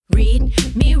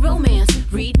Read me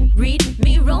romance. Read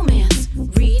me romance.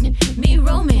 Read me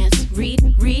romance.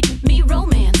 Read me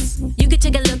romance. You could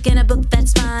take a look in a book,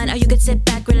 that's fine. Or you could sit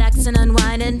back, relax, and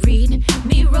unwind and read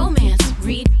me romance.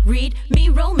 Read me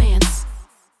romance.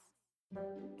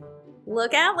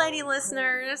 Look out, lady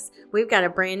listeners. We've got a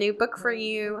brand new book for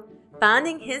you.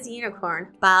 Finding His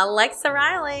Unicorn by Alexa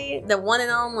Riley, the one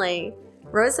and only.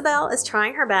 Rosabelle is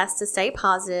trying her best to stay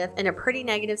positive in a pretty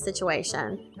negative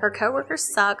situation. Her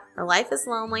coworkers suck, her life is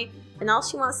lonely, and all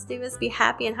she wants to do is be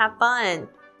happy and have fun.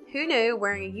 Who knew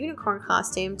wearing a unicorn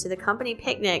costume to the company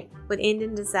picnic would end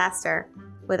in disaster,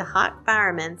 with a hot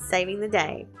fireman saving the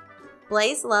day?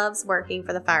 Blaze loves working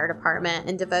for the fire department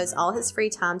and devotes all his free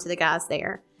time to the guys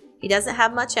there. He doesn't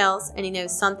have much else, and he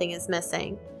knows something is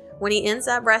missing. When he ends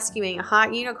up rescuing a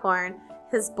hot unicorn,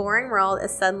 his boring world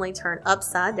is suddenly turned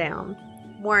upside down.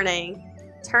 Warning.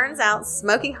 Turns out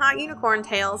smoking hot unicorn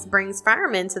tails brings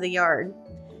firemen to the yard.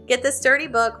 Get this dirty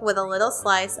book with a little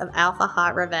slice of alpha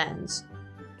hot revenge.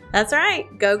 That's right.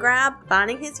 Go grab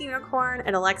Finding His Unicorn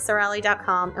at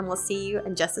alexariley.com, and we'll see you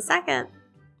in just a second.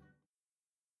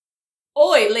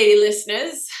 Oi, lady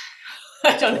listeners.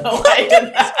 I don't know why I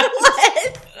did that.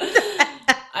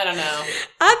 I don't know.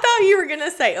 I thought you were going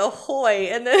to say ahoy,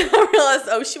 and then I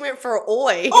realized, she went for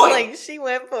oi. Oi. Like, she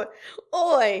went for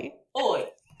oi. Oi.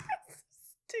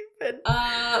 Stupid.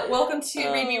 Welcome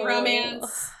to Read Me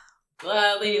Romance.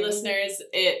 Lady listeners,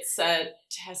 it's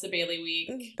Tessa Bailey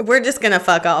week. We're just going to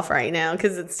fuck off right now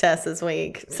because it's Tessa's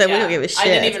week. So we don't give a shit. I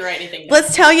didn't even write anything down.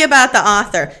 Let's tell you about the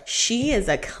author. She is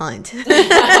a cunt.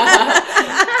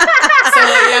 So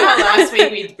you know how last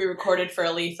week we recorded for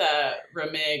Aletha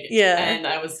Ramig, yeah, and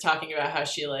I was talking about how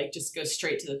she just goes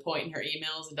straight to the point in her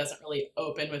emails and doesn't really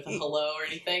open with a hello or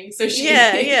anything. So she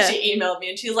she emailed me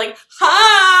and she was like,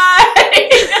 "Hi."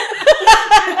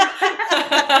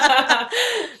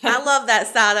 I love that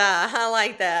side eye. I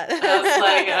like that. I was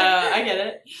like, I get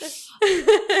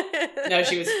it. No,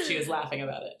 she was laughing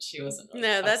about it. She wasn't. Really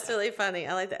that's really funny.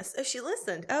 I like that. So she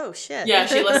listened. Oh shit. Yeah,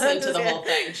 she listened to the whole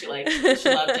thing. She loved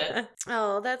it.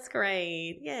 Oh, that's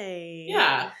great. Yay.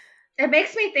 Yeah. It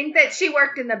makes me think that she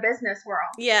worked in the business world.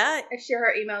 Yeah. If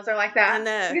her emails are like that. I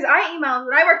know. Because when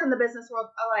I worked in the business world,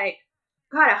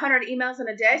 God, 100 emails in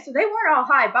a day. So they weren't all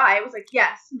hi, bye. It was like,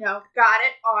 yes, no, got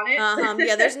it, on it.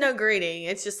 Yeah, there's no greeting.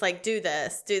 It's just like, do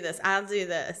this, I'll do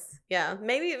this. Yeah,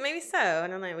 maybe so. I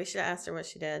don't know. We should have asked her what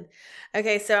she did.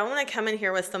 Okay, so I want to come in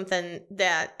here with something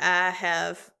that I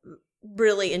have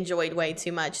really enjoyed way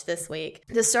too much this week.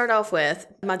 To start off with,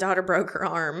 my daughter broke her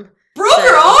arm.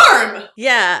 Her arm?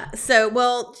 Yeah.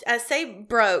 So, I say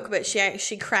broke, but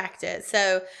she cracked it.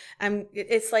 So,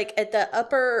 it's like at the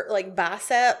upper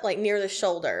bicep, near the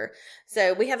shoulder.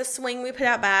 So we have a swing we put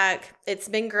out back. It's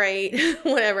been great.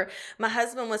 Whatever. My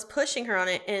husband was pushing her on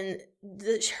it, and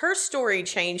her story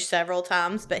changed several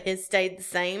times, but his stayed the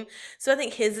same. So I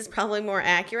think his is probably more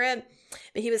accurate.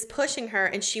 But he was pushing her,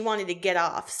 and she wanted to get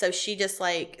off. So she just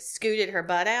scooted her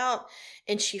butt out,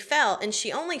 and she fell. And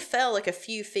she only fell a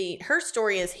few feet. Her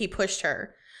story is he pushed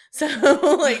her. So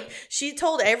she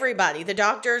told everybody, the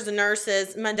doctors, the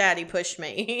nurses, my daddy pushed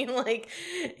me.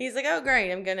 He's like, oh great,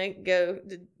 I'm gonna go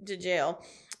to jail.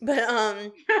 But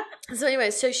so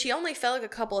anyway, so she only fell a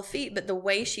couple of feet, but the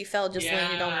way she fell just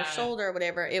landed on her shoulder or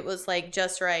whatever. It was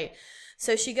just right.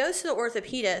 So she goes to the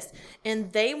orthopedist,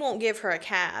 and they won't give her a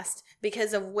cast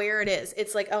because of where it is.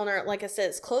 It's on her, like I said,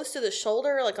 it's close to the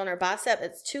shoulder, on her bicep.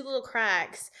 It's two little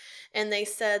cracks. And they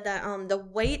said that the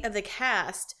weight of the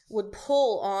cast would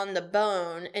pull on the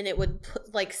bone, and it would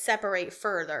separate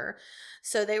further.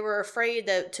 So they were afraid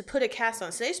to put a cast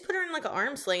on. So they just put her in an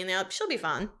arm sling, and they're she'll be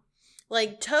fine.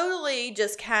 Totally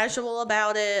just casual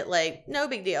about it, no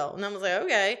big deal. And I was like,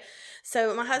 okay.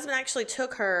 So my husband actually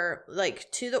took her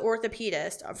to the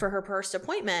orthopedist for her first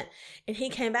appointment, and he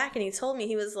came back and he told me,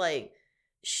 he was like,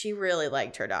 she really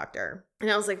liked her doctor. And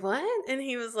I was like, what? And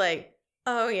he was like,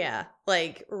 oh yeah,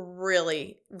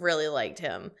 really, really liked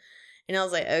him. And I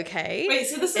was like, okay. Wait,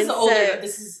 so this is older.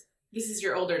 This is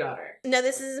your older daughter. No,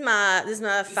 this is my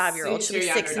 5-year-old. She'll be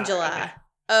 6 in July. Okay.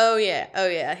 Oh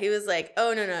yeah. He was like,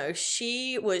 oh no,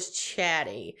 she was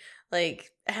chatty.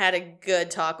 Had a good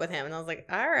talk with him. And I was like,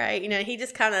 all right. He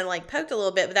just kind of poked a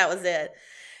little bit, but that was it.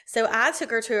 So I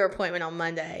took her to her appointment on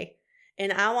Monday,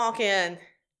 and I walk in.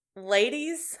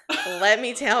 Ladies, let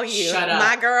me tell you,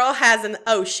 my girl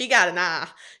she got an eye.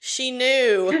 She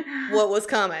knew what was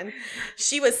coming.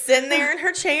 She was sitting there in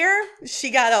her chair.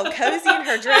 She got all cozy in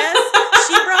her dress.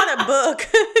 she brought a book.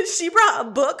 She brought a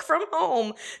book from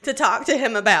home to talk to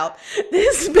him about.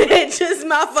 This bitch is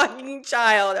my fucking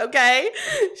child, okay?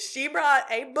 She brought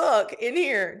a book in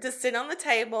here to sit on the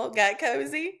table, got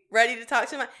cozy, ready to talk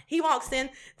to him. He walks in.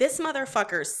 This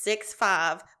motherfucker's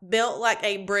 6'5", built like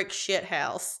a brick shit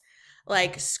house.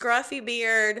 Like, scruffy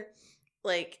beard,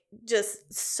 like,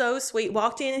 just so sweet.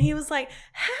 Walked in and he was like,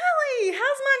 Hallie,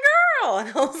 how's my girl? And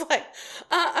I was like,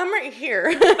 I'm right here.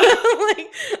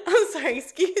 Like, I'm sorry,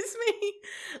 excuse me.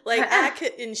 Like, I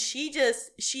could, and she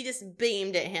just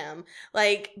beamed at him.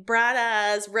 Like, bright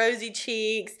eyes, rosy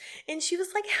cheeks. And she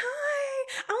was like, hi,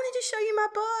 I wanted to show you my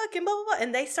book and blah, blah, blah.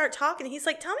 And they start talking. He's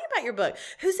like, tell me about your book.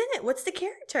 Who's in it? What's the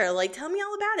character? Like, tell me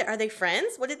all about it. Are they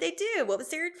friends? What did they do? What was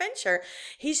their adventure?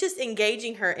 He's just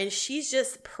engaging her and she's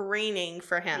just preening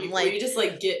for him. Were you just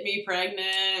like, get me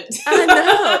pregnant? I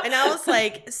know. And I was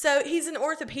like, so he's an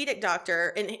orthopedic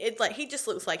doctor and it's like, he just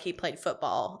looks like he played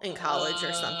football in college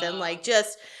or something. Like,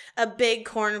 just a big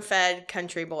corn-fed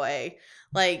country boy.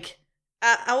 Like,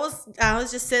 I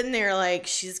was just sitting there like,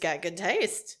 she's got good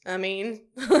taste. I mean,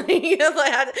 like,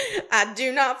 I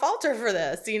do not fault her for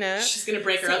this, you know. She's gonna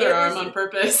break her other arm on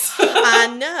purpose. I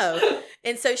know.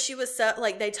 And so she was so,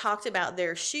 like, they talked about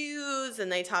their shoes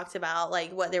and they talked about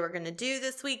like what they were gonna do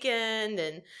this weekend,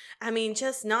 and I mean,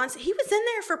 just nonsense. He was in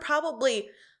there for probably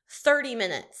 30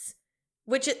 minutes.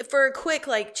 Which, for a quick,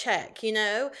 like, check, you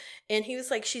know? And he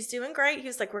was like, she's doing great. He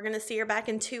was like, we're going to see her back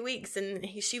in 2 weeks. And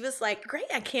she was like, great,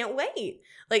 I can't wait.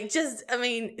 Like, just, I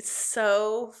mean, it's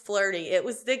so flirty. It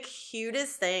was the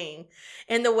cutest thing.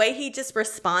 And the way he just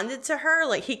responded to her,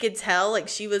 like, he could tell, like,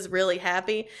 she was really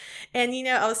happy. And, you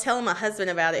know, I was telling my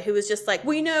husband about it, who was just like,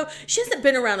 well, you know, she hasn't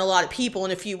been around a lot of people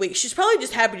in a few weeks. She's probably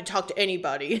just happy to talk to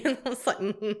anybody. And I was like,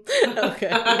 okay,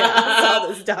 yeah, I saw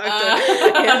this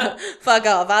doctor. Yeah, fuck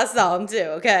off. I saw him too,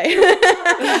 okay?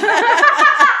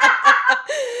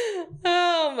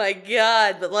 Oh my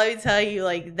God. But let me tell you,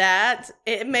 like, that,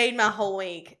 it made my whole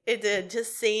week. It did.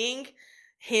 Just seeing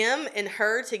him and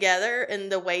her together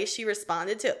and the way she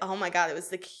responded to it, oh my God, it was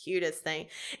the cutest thing.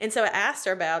 And so I asked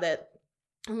her about it.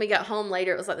 When we got home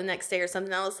later, it was like the next day or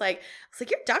something. I was like,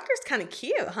 your doctor's kind of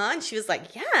cute, huh? And she was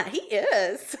like, yeah, he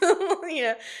is. You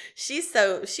know,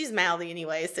 she's mouthy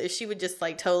anyway, so she would just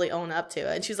like totally own up to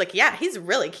it. And she was like, yeah, he's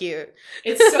really cute.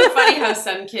 It's so funny how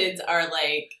some kids are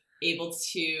like able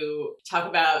to talk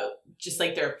about just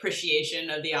like their appreciation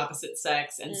of the opposite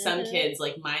sex, and some kids,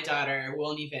 like my daughter,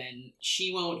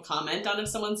 she won't comment on if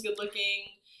someone's good looking.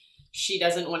 She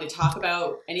doesn't want to talk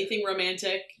about anything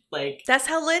romantic. Like, that's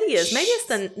how Lydia is. Maybe it's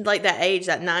that age,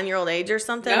 that 9-year-old age or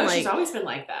something. No, like, she's always been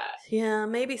like that. Yeah,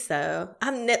 maybe so.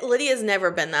 Lydia's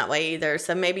never been that way either.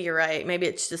 So maybe you're right. Maybe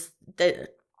it's just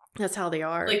that's how they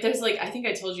are. Like, there's like, I think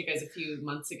I told you guys a few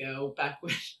months ago, back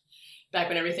when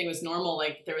everything was normal.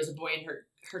 Like, there was a boy in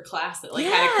her class that like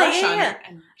had a crush on her,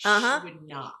 and she would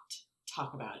not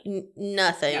talk about it.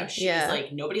 Nothing. No, she was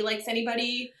like, nobody likes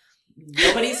anybody.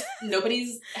 Nobody's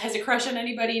has a crush on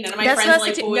anybody. None of my friends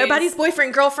like boys. Nobody's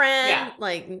boyfriend, girlfriend. Yeah.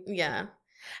 Like, yeah.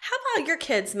 How about your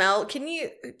kids, Mel?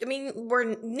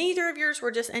 Were neither of yours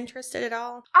were just interested at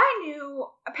all? I knew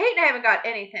Peyton and I haven't got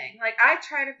anything. Like, I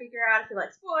try to figure out if he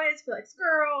likes boys, if he likes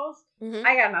girls. Mm-hmm.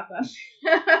 I got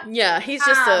nothing. Yeah, he's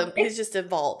just a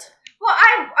vault. Well,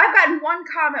 I've gotten one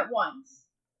comment once.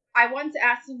 I once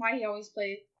asked him why he always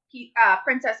played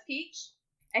Princess Peach,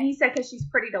 and he said because she's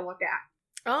pretty to look at.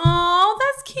 Oh,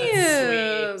 that's cute.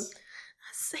 That's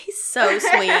sweet. He's so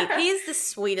sweet. He's the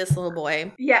sweetest little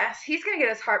boy. Yes, he's gonna get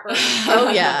his heart broken.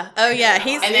 Oh yeah.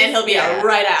 And then he'll be a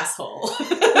right asshole.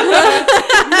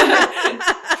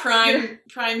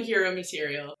 prime hero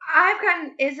material. I've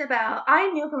gotten Isabel.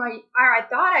 I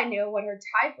thought I knew what her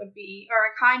type would be, or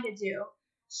I kind of do.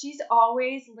 She's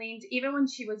always leaned, even when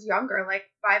she was younger, like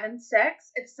 5 and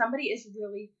 6, if somebody is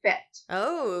really fit.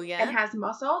 Oh, yeah. And has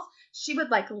muscles, she would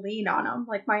like lean on them.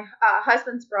 Like my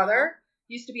husband's brother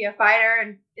used to be a fighter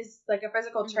and is like a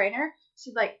physical trainer.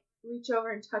 She'd like reach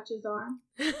over and touch his arm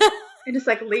and just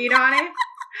like lean on him.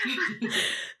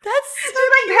 That's so she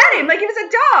would like pet him like he was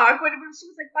a dog when she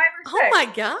was like 5 or 6. Oh my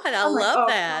God, I love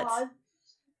that. God.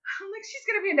 I'm like, she's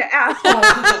gonna be into assholes.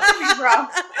 She's rough.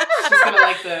 She's gonna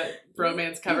like the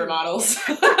romance cover models.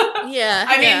 Yeah.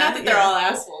 I mean, not that they're all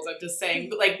assholes. I'm just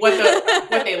saying, like what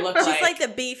they look like. She's like the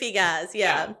beefy guys.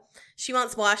 Yeah. She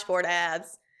wants washboard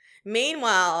abs.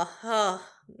 Meanwhile,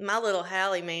 my little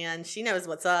Hallie, man, she knows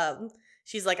what's up.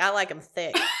 She's like, I like them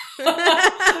thick.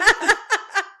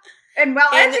 And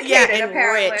well-educated,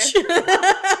 apparently. Rich.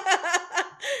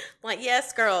 Like,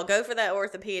 yes, girl, go for that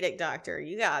orthopedic doctor.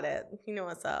 You got it. You know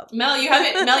what's up. Mel, you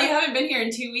haven't been here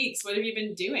in 2 weeks. What have you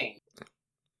been doing?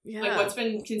 Yeah. Like, what's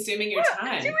been consuming your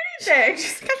time? Do anything.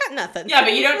 She's like, I got nothing. Yeah,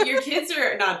 but your kids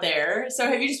are not there. So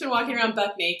have you just been walking around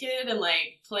buck naked and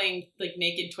like playing like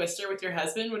naked Twister with your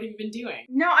husband? What have you been doing?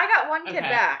 No, I got one kid Okay.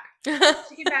 back.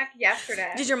 She came back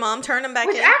yesterday. Did your mom turn him back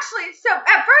Which in? actually, so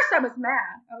at first I was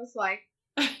mad. I was like,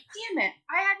 damn it,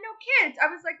 I had no kids. I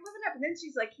was like living up, and then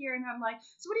she's like here, and I'm like,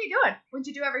 so what are you doing? What'd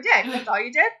you do every day? That's all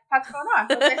you did? What's going on?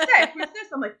 What did I say? Who's this?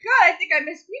 I'm like, God, I think I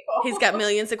miss people. He's got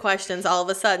millions of questions. All of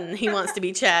a sudden, he wants to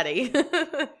be chatty. No,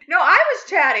 I was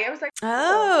chatty. I was like, it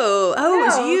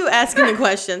was No. you asking the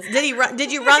questions.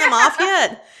 Did you run him off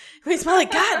yet? He's probably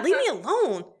like, God, leave me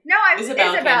alone. no, I was Isabel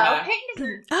came Isabel. back. Peyton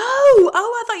doesn't. Oh,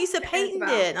 I thought you said Peyton Isabel.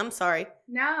 did. I'm sorry.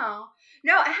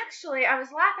 No, actually, I was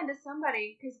laughing to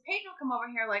somebody because Peyton will come over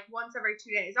here like once every 2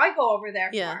 days. I go over there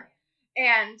Yeah. for her.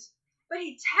 But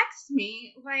he texts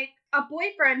me like a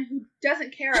boyfriend who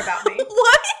doesn't care about me.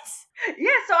 What?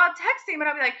 Yeah, so I'll text him and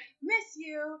I'll be like, miss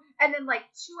you. And then like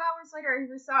 2 hours later, he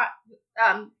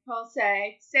he'll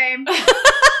say, same.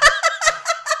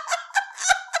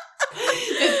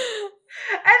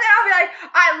 And then I'll be like,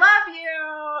 I love you.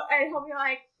 And he'll be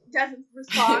like, doesn't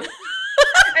respond.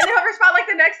 And then he'll respond like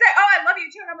the next day, oh, I love you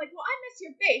too. And I'm like, well, I miss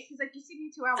your face. He's like, you see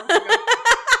me 2 hours ago.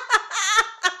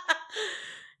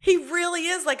 He really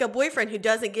is like a boyfriend who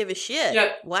doesn't give a shit.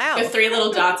 Yep. Wow. The 3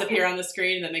 little dots appear on the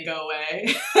screen and then they go away.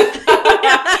 And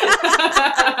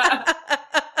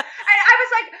I was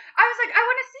like, I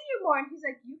want to see you more. And he's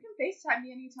like, you can FaceTime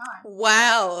me anytime.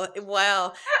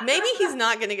 Wow. Maybe he's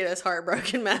not going to get his heart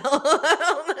broken, Mel. I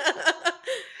don't know.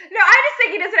 No, I just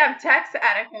think he doesn't have text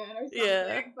etiquette or something.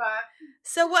 Yeah. But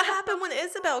So what happened when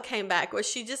Isabel came back? Was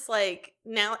she just like,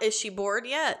 now is she bored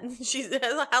yet?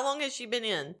 How long has she been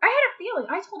in? I had a feeling.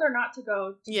 I told her not to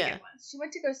go to Yeah. begin with. She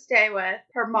went to go stay with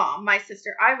her mom, my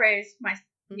sister. I raised my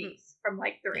niece from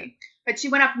like 3. But she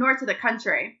went up north to the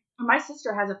country. And my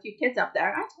sister has a few kids up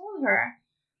there. I told her,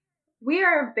 we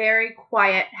are a very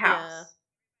quiet house.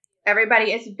 Yeah.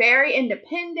 Everybody is very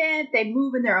independent. They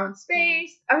move in their own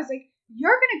space. I was like, you're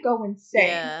going to go insane.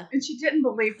 Yeah. And she didn't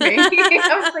believe me. I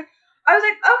was like,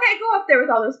 okay, go up there with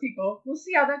all those people. We'll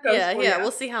see how that goes. Yeah, for yeah. you.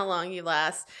 We'll see how long you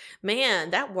last. Man,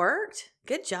 that worked.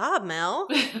 Good job, Mel.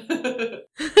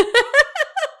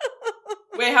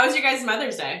 Wait, how was your guys'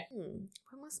 Mother's Day? When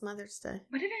was Mother's Day?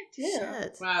 What did I do?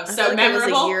 Shit. Wow, I so feel like memorable.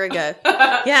 It was a year ago.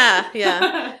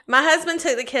 Yeah. My husband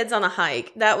took the kids on a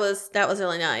hike. That was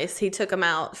really nice. He took them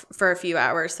out for a few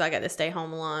hours, so I got to stay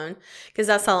home alone because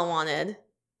that's all I wanted.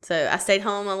 So I stayed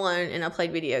home alone and I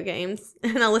played video games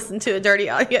and I listened to a dirty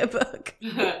audiobook.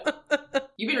 You've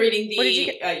been reading What did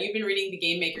you you've been reading the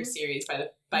Game Maker series by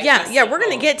Yeah, Tessa we're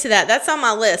gonna Cole. get to that. That's on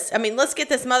my list. I mean, let's get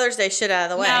this Mother's Day shit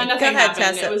out of the way. No, nothing Go ahead, happened.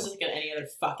 Tessa. It was just like any other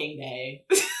fucking day.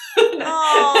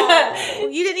 Oh,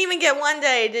 you didn't even get one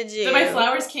day, did you? So my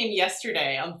flowers came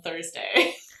yesterday on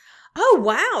Thursday. Oh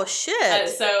wow, shit.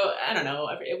 So I don't know.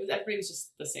 Everybody was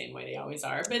just the same way they always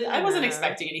are. But I wasn't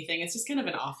expecting anything. It's just kind of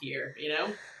an off year, you know?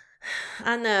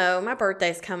 I know. My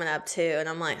birthday's coming up too, and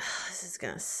I'm like, oh, this is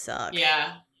gonna suck.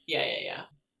 Yeah.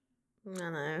 I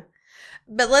know.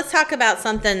 But let's talk about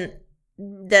something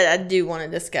that I do want to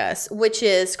discuss, which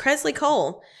is Kresley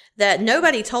Cole that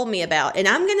nobody told me about. And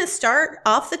I'm going to start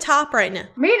off the top right now.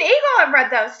 Me and Eagle have read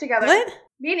those together. What?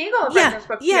 Me and Eagle have read those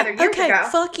books together years okay. ago.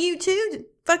 Fuck you too.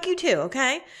 Fuck you too,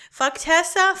 okay? Fuck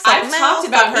Tessa. Fuck I've Mel. talked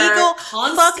about fuck her Eagle. Fuck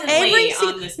constantly every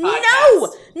on this No,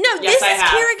 podcast. yes, Yes, this I is have.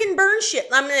 Kerrigan Byrne shit.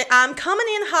 I'm coming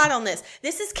in hot on this.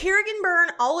 This is Kerrigan Byrne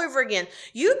all over again.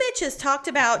 You bitches talked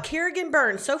about Kerrigan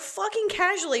Byrne so fucking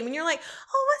casually when you're like,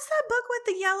 oh, what's that book with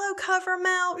the yellow cover,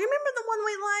 Mel? Remember the one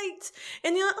we liked?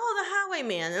 And you're like, oh, The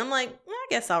Highwayman. And I'm like, I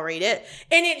guess I'll read it.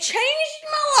 And it changed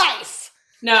my life.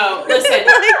 No, listen.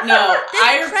 No,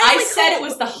 I Kresley said Cole- it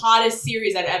was the hottest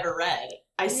series I've ever read.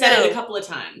 I said No. it a couple of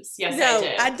times. Yes, No,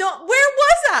 I did. don't. Where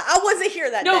was I? I wasn't here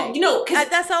that day. No, because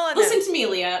That's all I know. listen to me,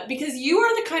 Leah, because you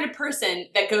are the kind of person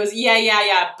that goes,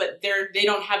 yeah, but they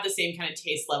don't have the same kind of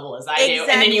taste level as I do, and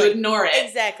then you Exactly. ignore it.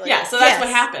 Exactly. Yeah, so that's Yes. what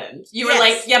happened. You were Yes.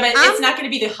 like, yeah, but I'm- it's not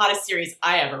going to be the hottest series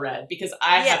I ever read because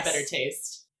I Yes. have better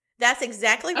taste. That's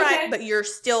exactly right, Okay. but you're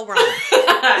still wrong.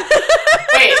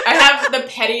 Wait, I have the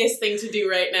pettiest thing to do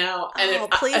right now, and Oh,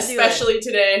 please do it. especially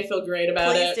today, I feel great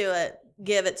about Please it. do it.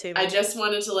 Give it to me. I just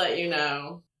wanted to let you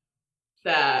know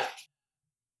that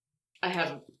I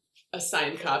have a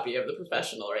signed copy of The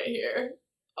Professional right here.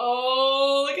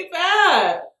 Oh, look at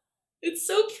that! It's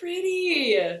so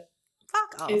pretty.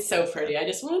 Fuck off. It's so pretty. I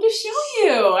just wanted to show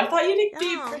you. I thought you'd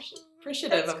be Oh,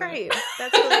 appreciative That's of great. it.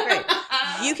 That's really great.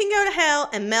 You can go to hell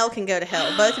and Mel can go to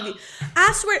hell. Both of you.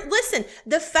 I swear, listen,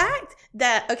 the fact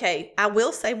that, okay, I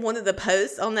will say one of the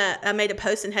posts on that, I made a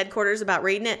post in headquarters about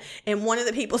reading it, and one of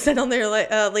the people said on there, like,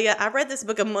 Leah, I read this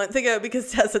book a month ago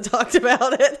because Tessa talked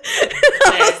about it.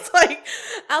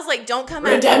 I was like, don't come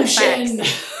at me with facts.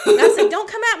 I said, don't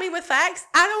come at me with facts.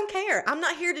 I don't care. I'm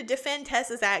not here to defend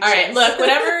Tessa's actions. All right, look,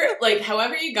 whatever, like,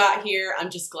 however you got here, I'm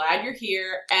just glad you're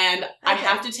here, and I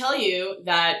have to tell you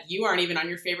that you aren't even on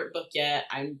your favorite book yet.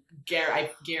 I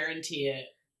guarantee it.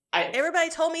 Everybody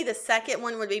told me the second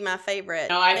one would be my favorite.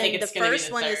 No, I think it's going to be the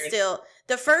third.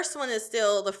 The first one is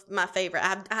still my favorite.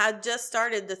 I just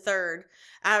started the third.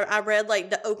 I read like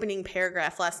the opening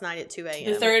paragraph last night at 2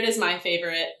 a.m. The third is my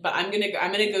favorite, but I'm gonna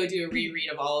go do a reread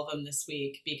of all of them this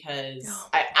week because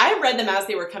I read them as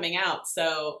they were coming out.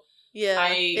 So yeah,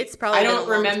 it's probably I don't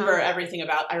remember everything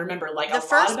about. I remember like the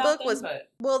first book was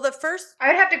the first. I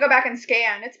would have to go back and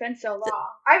scan. It's been so long.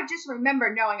 I just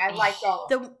remember knowing I liked all of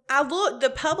them.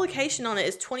 The publication on it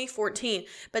is 2014,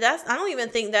 but I don't even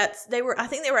think I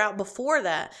think they were out before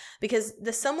that because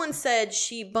someone said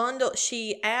she bundled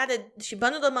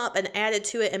them up and added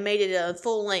to it and made it a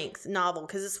full length novel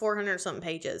because it's 400 something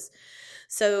pages.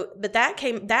 So, but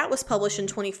that was published in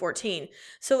 2014.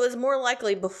 So it was more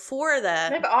likely before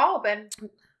that. They've all been.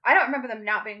 I don't remember them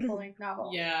not being full length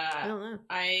novels. Yeah, I don't know.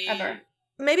 Ever.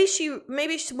 Maybe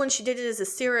when she did it as a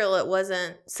serial, it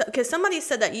wasn't because somebody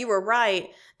said that you were right,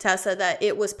 Tessa, that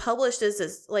it was published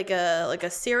as like a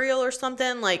serial or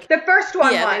something. Like the first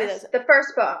one was the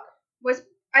first book was.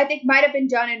 I think might have been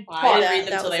done in part. I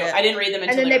didn't read them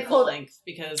until they were full length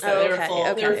because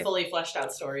they were fully fleshed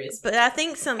out stories. But I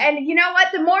think and you know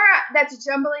what? The more that's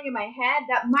jumbling in my head,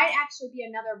 that might actually be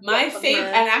another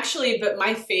book.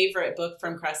 My favorite book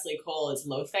from Cressley Cole is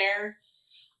Lothair.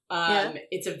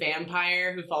 It's a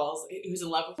vampire who's in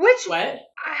love with what?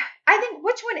 I think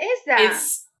which one is that?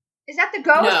 Is that the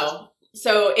ghost? No.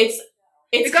 So it's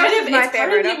kind of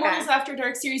part of the Immortals After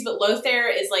Dark series, but Lothair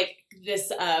is like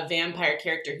this vampire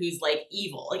character who's like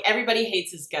evil. Like everybody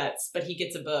hates his guts, but he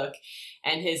gets a book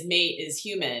and his mate is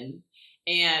human.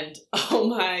 And oh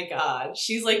my God,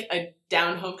 she's like a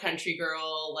down home country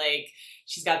girl. Like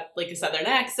she's got like a Southern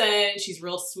accent. She's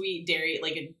real sweet, dairy,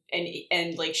 like,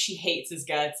 and like she hates his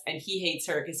guts and he hates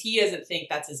her because he doesn't think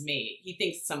that's his mate. He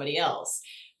thinks it's somebody else,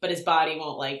 but his body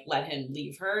won't like let him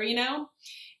leave her, you know?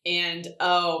 And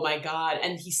oh my God.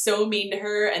 And he's so mean to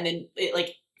her. And then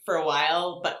for a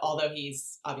while, but although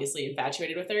he's obviously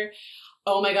infatuated with her,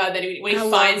 oh my God, then when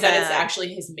he finds that it's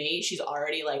actually his mate, she's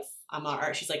already like, I'm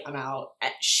out. She's like, I'm out.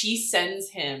 She sends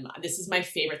him, this is my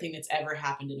favorite thing that's ever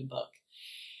happened in a book.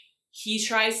 He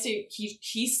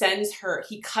sends her,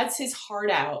 he cuts his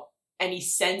heart out and he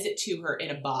sends it to her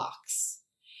in a box.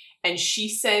 And she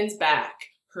sends back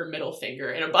her middle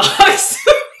finger in a box.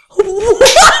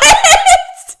 What?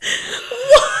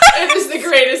 It was the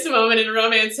greatest moment in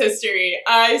romance history.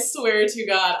 I swear to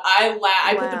God.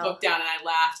 I put the book down and I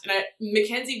laughed. And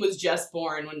Mackenzie was just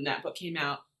born when that book came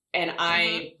out. And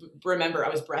I remember I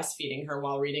was breastfeeding her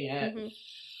while reading it. Mm-hmm.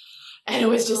 And it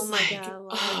was just it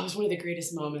was one of the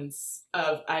greatest moments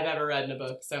I've ever read in a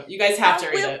book. So you guys have to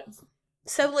read it.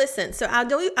 So listen, I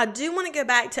do want to go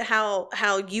back to how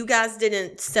you guys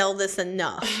didn't sell this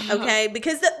enough, okay?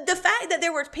 Because the fact that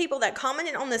there were people that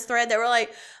commented on this thread that were like,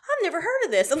 I've never heard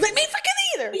of this. I'm like, me fucking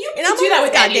either. But you can do that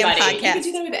with anybody. You can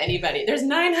do that with anybody. There's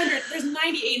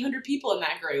 9,800 people in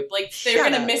that group. Like they're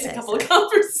going to miss a couple of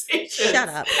conversations. Shut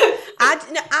up.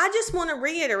 I just want to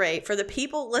reiterate for the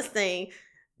people listening,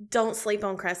 don't sleep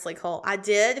on Cressley Cole. I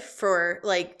did for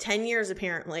like 10 years,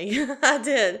 apparently. I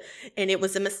did. And it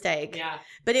was a mistake. Yeah.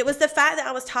 But it was the fact that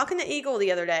I was talking to Eagle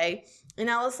the other day and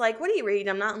I was like, what are you reading?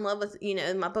 I'm not in love with,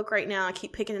 my book right now. I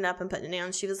keep picking it up and putting it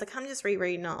down. She was like, I'm just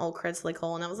rereading old Cressley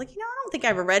Cole. And I was like, I don't think I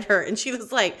ever read her. And she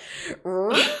was like,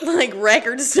 like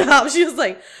record stop. She was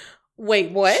like, wait,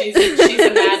 what? She's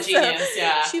a mad genius,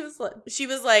 yeah. She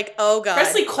was like, oh God.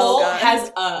 Cressley Cole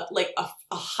has a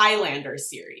Highlander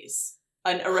series.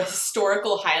 A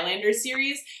historical Highlander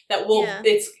series that will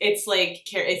it's like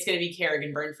it's gonna be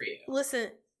Kerrigan Byrne for you. Listen,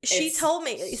 she told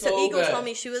me so Eagle told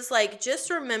me, she was like,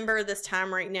 just remember this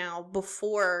time right now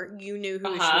before you knew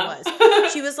who she was.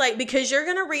 She was like, because you're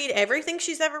gonna read everything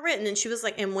she's ever written, and she was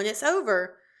like, and when it's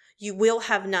over, you will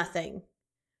have nothing.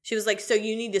 She was like, so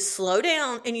you need to slow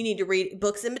down and you need to read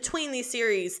books in between these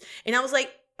series. And I was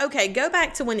like, okay, go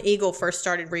back to when Eagle first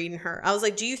started reading her. I was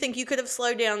like, do you think you could have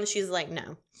slowed down? And she's like,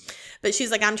 no. But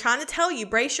she's like, I'm trying to tell you,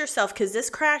 brace yourself because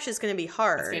this crash is going to be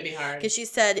hard. It's going to be hard. Because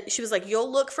she was like,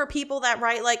 you'll look for people that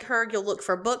write like her. You'll look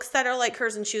for books that are like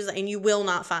hers. And she was like, and you will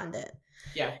not find it.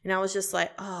 Yeah. And I was just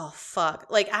like, oh,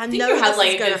 fuck. Like, I think know you have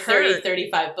this is going to hurt.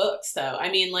 35 books, though. I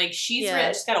mean, like, she's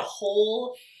got a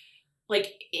whole, like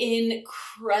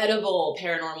incredible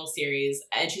paranormal series,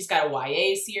 and she's got a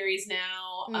YA series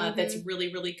now that's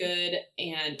really, really good.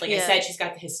 And like I said, she's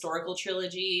got the historical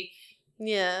trilogy.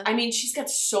 Yeah. I mean, she's got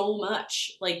so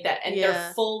much like that, and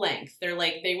they're full length. They're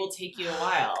like, they will take you a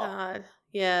while. God.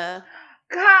 Yeah.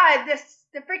 God,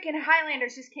 the freaking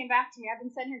Highlanders just came back to me. I've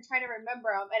been sitting here trying to remember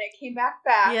them, and it came back.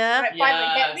 Yeah. When it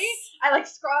finally hit me, I like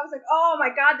scroll. I was like, oh my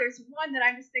God, there's one that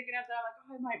I'm just thinking of that I'm like,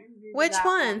 oh, I might review. Which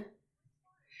one?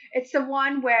 It's the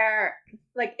one where,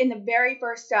 like, in the very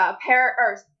first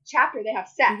chapter, they have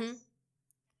sex.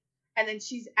 And then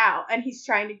she's out, and he's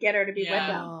trying to get her to be with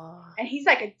him. And he's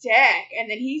like a dick, and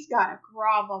then he's got to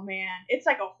grovel, man. It's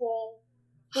like a whole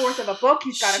fourth of a book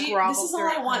he's got to grovel. This is all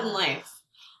I want in life.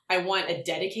 I want a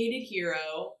dedicated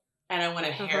hero, and I want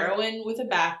a heroine with a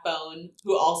backbone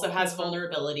who also has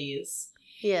vulnerabilities.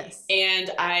 Yes. And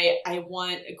I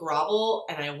want grovel,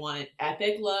 and I want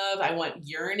epic love. I want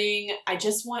yearning. I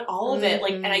just want all of it.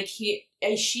 Like, and I can't,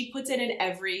 and she puts it in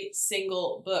every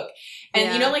single book.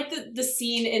 And you know, like the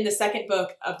scene in the second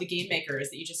book of The Game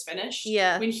Makers that you just finished?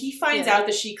 Yeah. When he finds out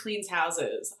that she cleans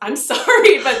houses. I'm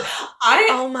sorry, but I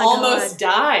almost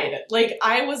died. Like,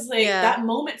 I was like, that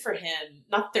moment for him,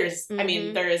 not there's, I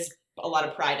mean, there is a lot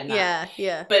of pride in that. Yeah,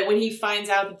 yeah. But when he finds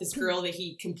out that this girl that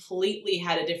he completely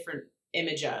had a different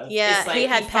image of. Yeah, like, he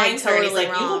had finds her and he's like,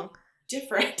 wrong. you look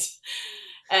different.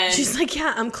 And she's like,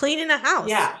 yeah, I'm cleaning a house.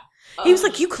 Yeah. He was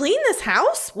like, you clean this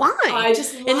house? Why? I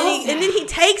just love and then he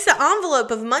takes the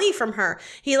envelope of money from her.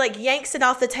 He like yanks it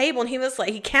off the table, and he was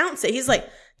like, he counts it. He's like,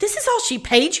 this is all she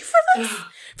paid you for this?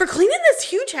 For cleaning this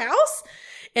huge house?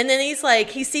 And then he's like,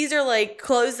 he sees her like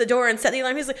close the door and set the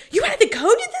alarm. He's like, you had to go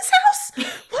to this house?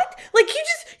 What? Like you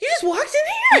just walked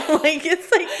in here? Like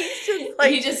it's like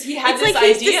he's just like he had this like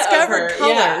idea of her.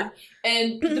 Color. Yeah.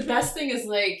 And the best thing is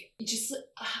like, just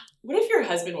what if your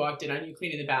husband walked in on you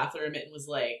cleaning the bathroom and was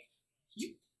like,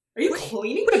 are you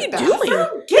cleaning the bathroom?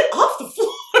 Doing? Get off the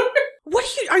floor.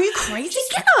 Are you crazy?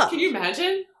 Get up. Can you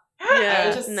imagine?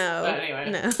 Yeah, no. But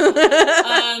anyway. No.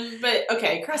 But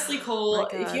okay, Cressley Cole,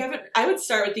 if you haven't, I would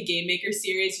start with the Game Maker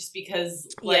series just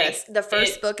because, like. Yes, the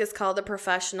first book is called The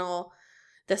Professional.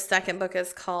 The second book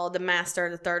is called The Master.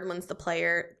 The third one's The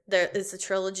Player. It's a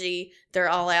trilogy. They're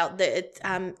all out.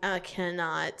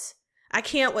 I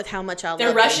can't with how much I love them.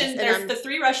 They're Russian. They're the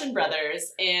three Russian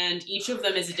brothers, and each of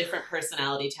them is a different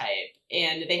personality type.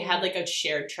 And they had like a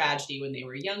shared tragedy when they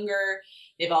were younger.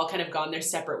 They've all kind of gone their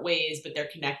separate ways, but they're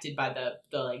connected by the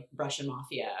like Russian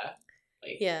mafia.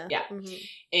 Like, yeah. Mm-hmm.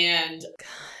 And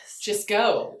just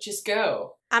go.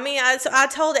 I mean, I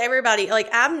told everybody,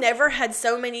 like, I've never had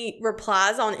so many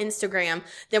replies on Instagram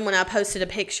than when I posted a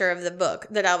picture of the book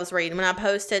that I was reading. When I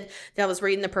posted that I was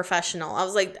reading The Professional, I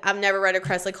was like, I've never read a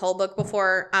Cressley Cole book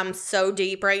before. I'm so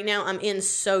deep right now. I'm in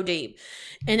so deep.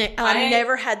 And I've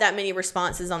never had that many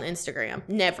responses on Instagram.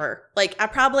 Never. Like, I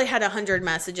probably had 100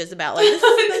 messages about, like, this is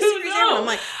the best series ever. I'm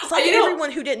like, it's like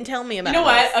everyone who didn't tell me about it. You know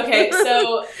what? Okay,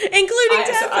 so. Including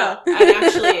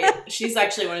Tessa. She's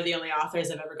actually one of the only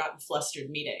authors I've ever gotten flustered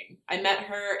meeting. I met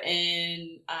her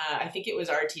in, I think it was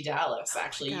RT Dallas,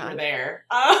 actually. You were there.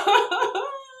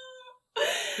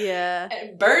 Yeah.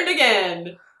 Burn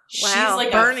again. Wow, she's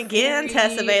like burn again,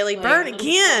 Tessa Bailey. Like, burn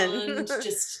again.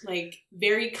 Just like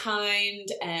very kind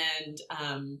and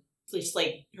just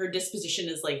like her disposition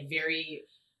is like very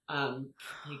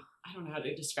like I don't know how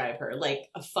to describe her. Like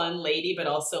a fun lady, but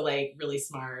also like really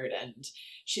smart, and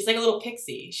she's like a little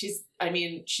pixie. She's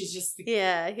just she's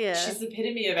the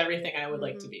epitome of everything I would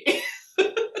like to be.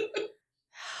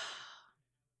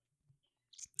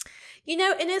 You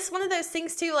know, and it's one of those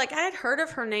things too, like I had heard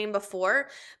of her name before,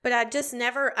 but I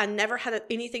never had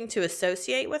anything to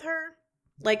associate with her.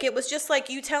 Like it was just like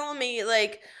you telling me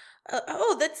like,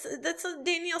 oh, that's a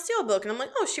Danielle Steele book. And I'm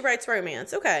like, oh, she writes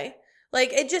romance. Okay.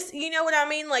 Like it just, you know what I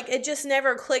mean? Like it just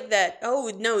never clicked that,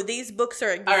 oh no, these books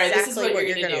are exactly All right, this is what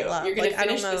you're going to do. Love. You're going to like,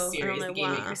 finish this series, the Game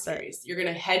Maker series. You're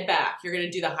going to head back. You're going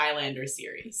to do the Highlander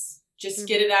series. Just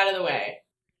get it out of the way.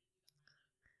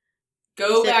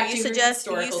 Go back to your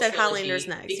historical You said trilogy, Highlanders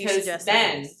next. Because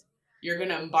then you're going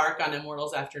to embark on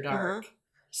Immortals After Dark.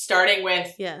 Starting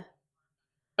with... Yeah.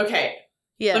 Okay.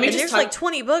 Yeah, and there's like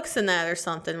 20 books in that or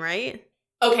something, right?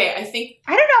 Okay, I think...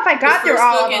 I don't know if I got through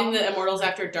all of them. The first book in the Immortals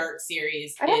After Dark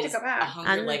series is A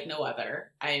Hunger Like No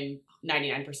Other. I'm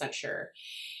 99% sure.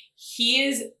 He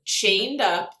is chained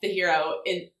up, the hero,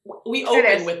 we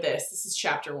open with this. This is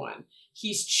chapter 1.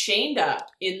 He's chained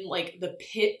up in like the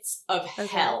pits of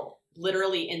hell.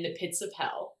 Literally in the pits of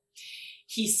hell.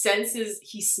 He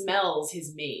smells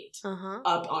his mate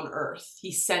up on Earth.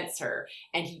 He scents her,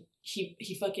 and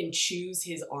he fucking chews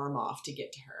his arm off to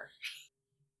get to her.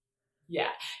 Yeah.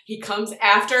 He comes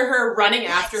after her, running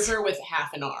after her with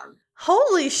half an arm.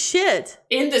 Holy shit.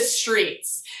 In the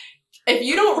streets. If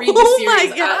you don't read the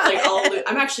series,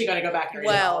 I'm actually going to go back and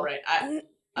read it all right.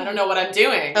 I don't know what I'm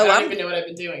doing. I don't even know what I've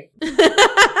been doing.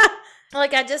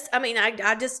 Like, I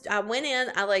went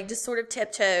in, I like just sort of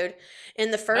tiptoed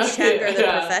in the first chapter of The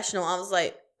Professional. I was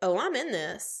like, oh, I'm in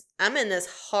this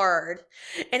hard.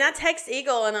 And I text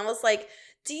Eagle and I was like,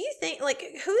 do you think, like,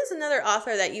 who is another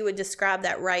author that you would describe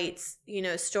that writes,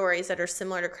 stories that are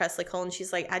similar to Kresley Cole? And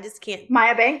she's like, I just can't.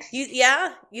 Maya Banks? You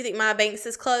think Maya Banks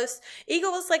is close?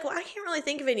 Eagle was like, well, I can't really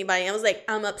think of anybody. I was like,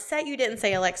 I'm upset you didn't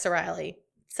say Alexa Riley.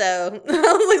 So I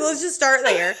was like, let's just start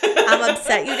there. I'm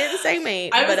upset you didn't say me.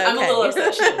 I'm a little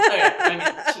upset. She didn't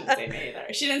say me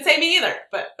either. She didn't say me either,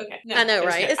 but okay. No, I know,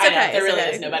 right? No, it's okay. There really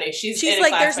is nobody. She's in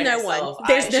like, a class there's by no herself. one.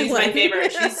 There's no she's one. My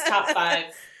favorite. She's top 5,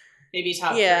 maybe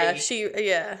top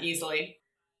 3. Easily.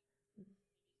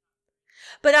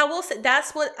 But I will say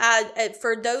that's what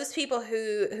for those people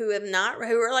who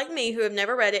are like me, who have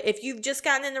never read it, if you've just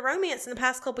gotten into romance in the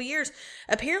past couple years,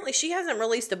 apparently she hasn't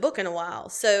released a book in a while.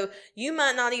 So you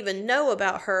might not even know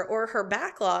about her or her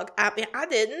backlog. I mean, I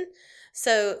didn't.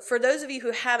 So for those of you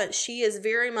who haven't, she is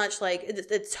very much like,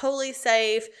 it's totally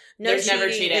safe. There's never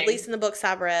cheating. At least in the books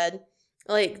I've read.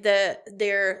 Like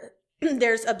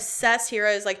there's obsessed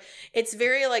heroes. Like, it's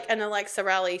very like an Alexa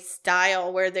Riley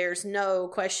style where there's no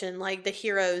question, like the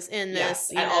heroes in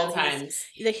this at all times.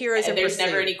 The heroes in there's pursuit,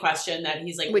 never any question that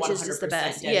he's like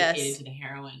 100% dedicated to the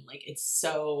heroine. Like, it's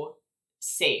so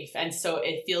safe and so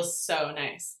it feels so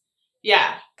nice.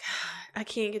 Yeah. God, I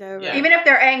can't get over it. Even if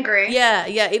they're angry.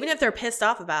 Yeah, even if they're pissed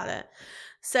off about it.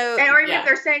 So, or even if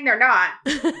they're saying they're not.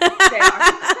 They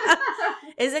are.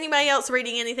 Is anybody else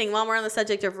reading anything while we're on the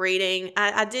subject of reading?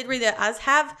 I did read that. I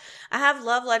have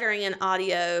Love Lettering in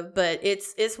audio, but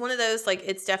it's one of those, like,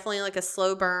 it's definitely like a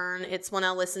slow burn. It's one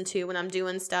I listen to when I'm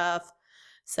doing stuff.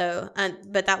 So,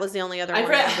 but that was the only other one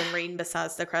I've been reading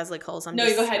besides the Kresley Coles. Go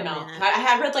ahead, Mel. I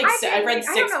have read I've read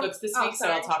 6 books this week, so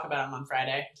I'll talk about them on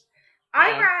Friday.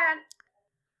 I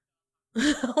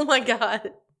read. Oh my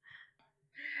God.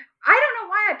 I don't know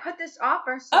why I put this off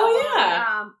for so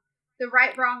long. The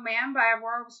Right Wrong Man by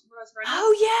Aurora Rose Reynolds.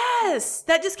 Oh, yes.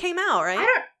 That just came out, right?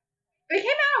 It came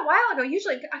out a while ago,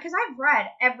 usually, because I've read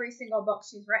every single book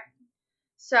she's written.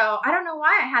 So I don't know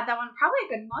why I had that one. Probably a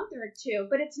good month or 2,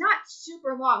 but it's not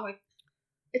super long. Like,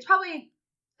 it's probably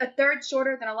a third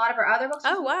shorter than a lot of her other books.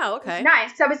 Oh, wow. Okay. It's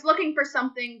nice. So I was looking for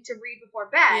something to read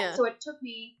before bed. So it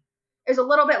was a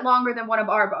little bit longer than one of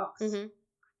our books. Mm-hmm.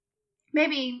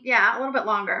 Maybe, a little bit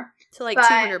longer. So like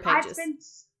 200 pages.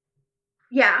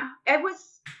 It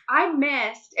was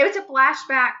a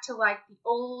flashback to like the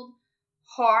old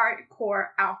hardcore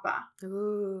Alpha.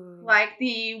 Ooh. Like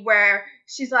where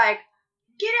she's like,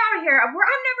 get out of here. I'm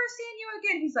never seeing you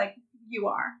again. He's like, you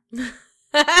are.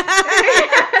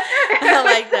 I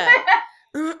like that.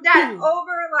 That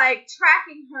over like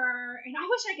tracking her. And I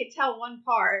wish I could tell one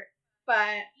part,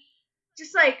 but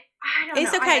just like, I don't know.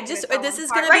 It's okay. This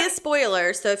is going to be a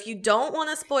spoiler, so if you don't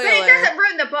want a spoiler, but it doesn't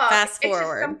ruin the book. Fast forward. It's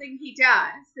just something he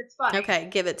does. It's funny. Okay,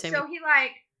 give it to me. So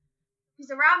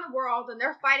he's around the world, and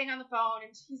they're fighting on the phone,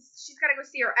 and she's got to go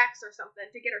see her ex or something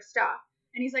to get her stuff.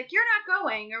 And he's like, "You're not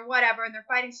going," or whatever, and they're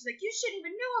fighting. She's like, "You shouldn't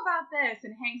even know about this,"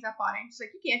 and hangs up on him. She's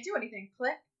like, "You can't do anything."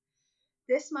 Click.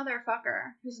 This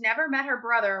motherfucker who's never met her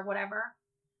brother or whatever.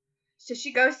 So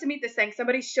she goes to meet this thing.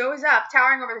 Somebody shows up,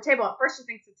 towering over the table. At first she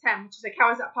thinks it's him, which is like,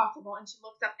 how is that possible? And she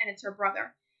looks up, and it's her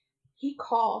brother. He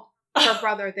called her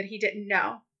brother that he didn't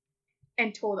know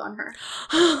and told on her.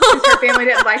 Because her family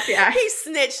didn't like the act. He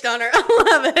snitched on her. I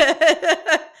love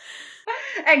it.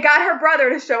 And got her brother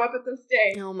to show up at this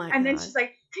date. Oh, my God. And then she's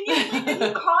like, can you believe that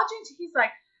he called you? And he's like,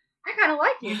 I kind of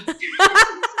like you. What the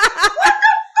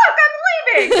fuck? I'm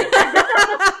leaving.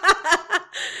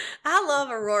 I love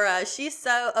Aurora. She's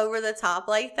so over the top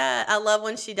like that. I love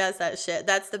when she does that shit.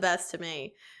 That's the best to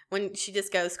me. When she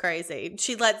just goes crazy.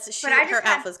 Her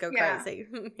alphas go crazy.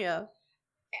 Yeah.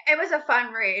 It was a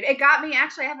fun read. It got me,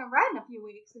 actually, I haven't read in a few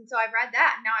weeks. And so I read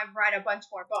that. And now I've read a bunch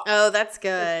more books. Oh, that's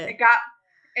good.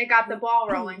 It got the ball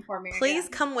rolling for me. Please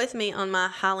come with me on my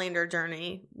Highlander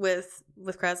journey with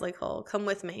Kresley Cole. Come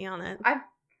with me on it.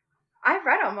 I've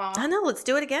read them all. I know. Let's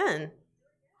do it again.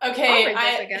 Okay,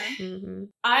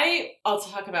 I'll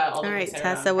talk about all the books. All right,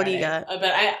 Tessa, what do you got?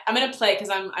 But I'm gonna play because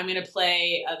I'm gonna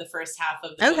play the first half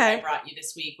of the book I brought you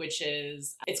this week, which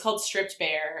is it's called Stripped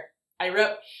Bare. I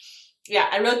wrote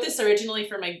this originally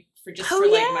for my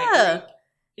group.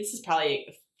 This is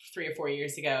probably 3 or 4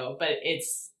 years ago, but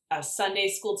it's a Sunday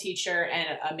school teacher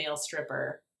and a male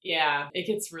stripper. Yeah, it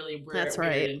gets really weird,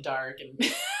 weird and dark, and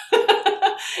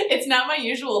it's not my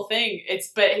usual thing.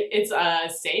 It's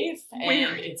safe and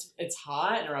Weird. it's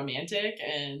hot and romantic,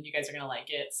 and you guys are gonna like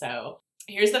it. So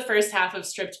here's the first half of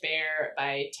Stripped Bare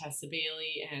by Tessa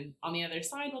Bailey, and on the other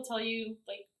side, we'll tell you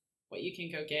like what you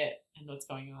can go get and what's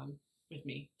going on with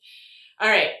me. All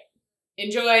right,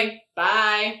 enjoy.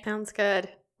 Bye. Sounds good.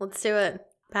 Let's do it.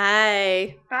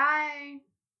 Bye. Bye.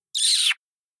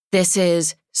 This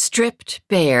is Stripped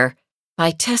Bare by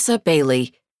Tessa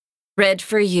Bailey, read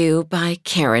for you by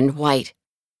Karen White.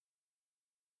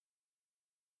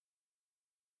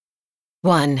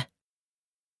 1.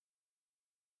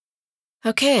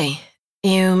 Okay,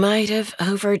 you might have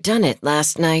overdone it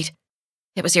last night.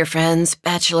 It was your friend's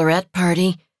bachelorette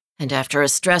party, and after a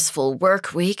stressful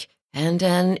work week and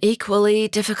an equally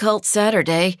difficult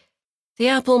Saturday, the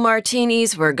apple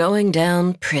martinis were going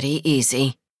down pretty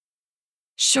easy.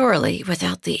 Surely,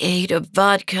 without the aid of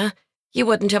vodka, you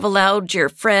wouldn't have allowed your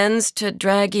friends to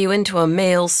drag you into a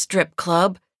male strip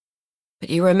club. But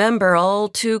you remember all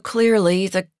too clearly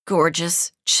the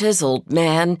gorgeous, chiseled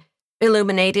man,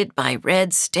 illuminated by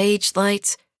red stage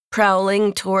lights,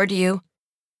 prowling toward you.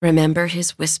 Remember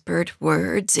his whispered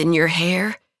words in your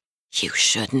hair? "You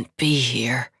shouldn't be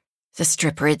here," the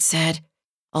stripper had said,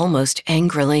 almost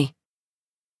angrily.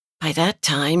 By that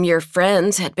time, your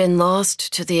friends had been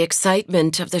lost to the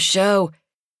excitement of the show,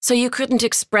 so you couldn't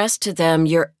express to them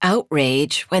your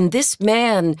outrage when this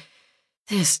man,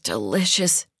 this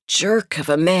delicious jerk of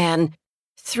a man,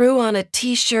 threw on a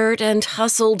t-shirt and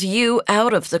hustled you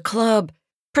out of the club,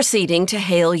 proceeding to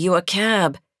hail you a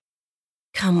cab.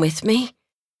 "Come with me,"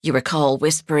 you recall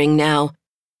whispering now,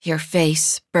 your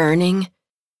face burning,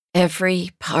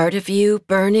 every part of you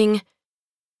burning.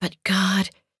 But God,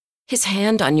 his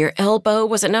hand on your elbow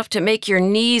was enough to make your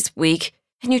knees weak,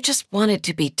 and you just wanted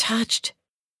to be touched.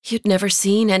 You'd never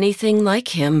seen anything like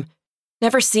him,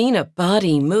 never seen a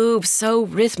body move so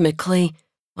rhythmically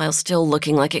while still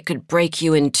looking like it could break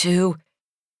you in two.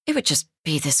 It would just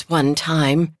be this one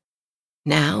time.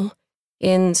 Now,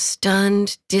 in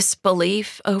stunned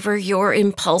disbelief over your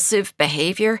impulsive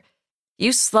behavior,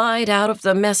 you slide out of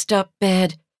the messed-up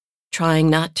bed, trying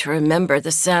not to remember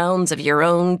the sounds of your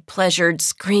own pleasured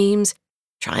screams,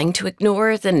 trying to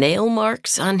ignore the nail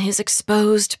marks on his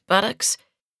exposed buttocks.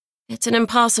 It's an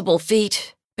impossible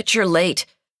feat, but you're late,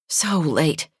 so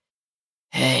late.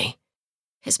 "Hey,"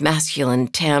 his masculine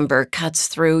timbre cuts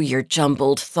through your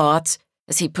jumbled thoughts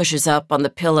as he pushes up on the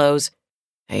pillows.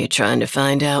 "Are you trying to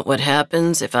find out what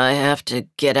happens if I have to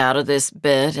get out of this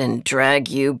bed and drag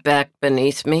you back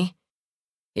beneath me?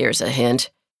 Here's a hint.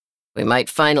 We might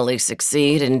finally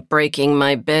succeed in breaking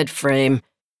my bed frame."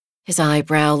 His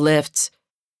eyebrow lifts.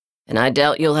 "And I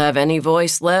doubt you'll have any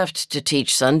voice left to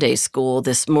teach Sunday school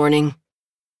this morning."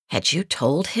 Had you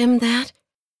told him that?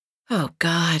 Oh,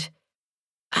 God.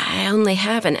 "I only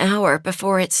have an hour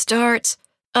before it starts.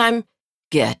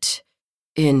 Get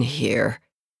in here."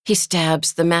 He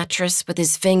stabs the mattress with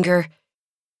his finger.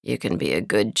 "You can be a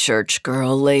good church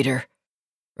girl later.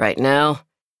 Right now,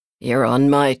 you're on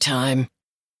my time."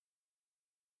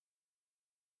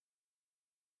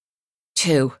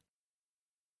 2.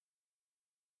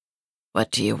 What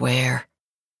do you wear?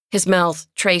 His mouth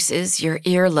traces your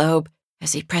earlobe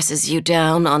as he presses you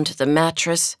down onto the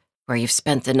mattress where you've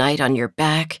spent the night on your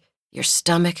back, your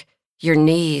stomach, your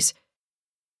knees.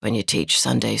 "When you teach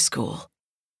Sunday school.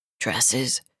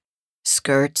 Dresses,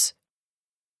 skirts."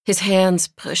 His hands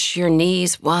push your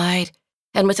knees wide,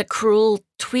 and with a cruel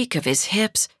tweak of his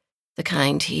hips, the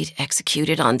kind he'd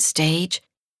executed on stage,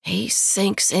 he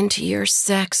sinks into your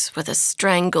sex with a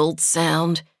strangled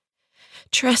sound.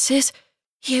 "Dresses,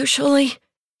 usually,"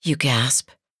 you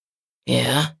gasp.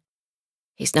 "Yeah?"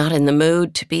 He's not in the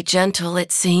mood to be gentle,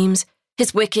 it seems,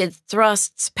 his wicked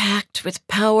thrusts packed with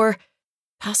power,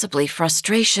 possibly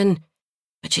frustration,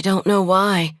 but you don't know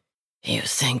why. "You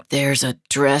think there's a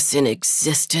dress in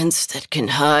existence that can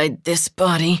hide this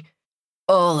body?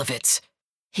 All of it,"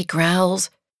 he growls,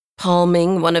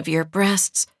 palming one of your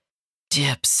breasts.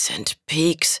 "Dips and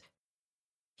peaks.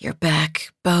 Your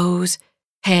back bows,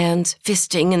 hands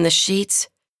fisting in the sheets."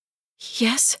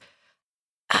 "Yes,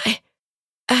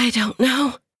 I don't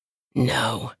know."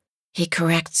 "No," he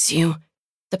corrects you,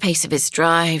 the pace of his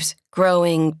drives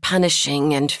growing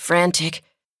punishing and frantic.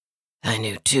 "I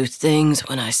knew two things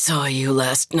when I saw you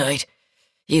last night.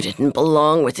 You didn't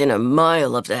belong within a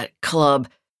mile of that club,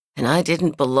 and I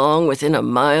didn't belong within a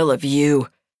mile of you.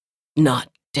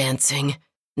 Not dancing,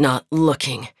 not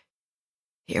looking.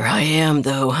 Here I am,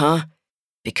 though, huh?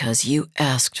 Because you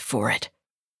asked for it.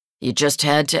 You just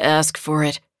had to ask for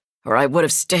it, or I would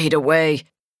have stayed away."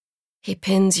 He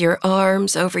pins your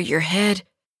arms over your head,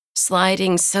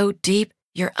 sliding so deep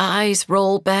Your eyes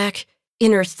roll back,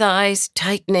 inner thighs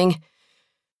tightening.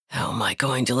 How am I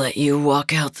going to let you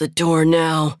walk out the door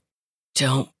now?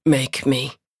 Don't make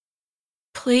me.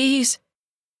 Please.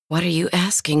 What are you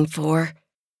asking for?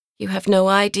 You have no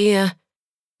idea.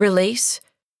 Release?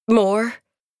 More?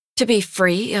 To be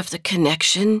free of the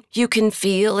connection you can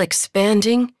feel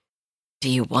expanding? Do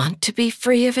you want to be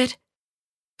free of it?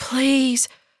 Please,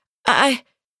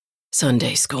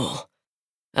 Sunday school.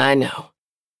 I know.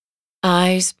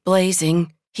 Eyes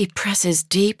blazing, he presses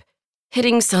deep,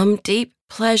 hitting some deep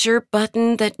pleasure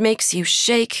button that makes you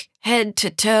shake head to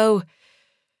toe.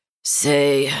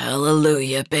 Say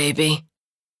hallelujah, baby.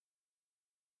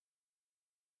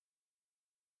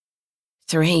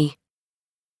 3.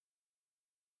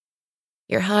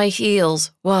 Your high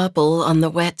heels wobble on the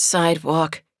wet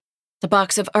sidewalk, the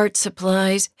box of art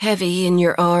supplies heavy in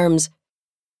your arms.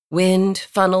 Wind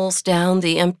funnels down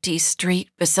the empty street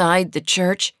beside the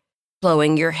church,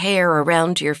 blowing your hair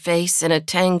around your face in a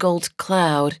tangled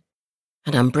cloud.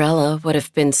 An umbrella would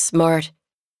have been smart,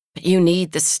 but you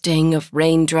need the sting of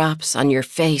raindrops on your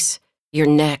face, your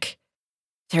neck.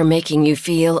 They're making you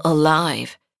feel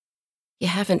alive. You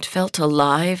haven't felt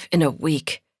alive in a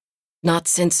week, not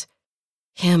since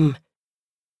him.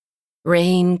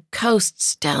 Rain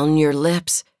coasts down your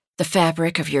lips, the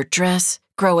fabric of your dress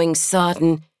growing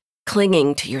sodden,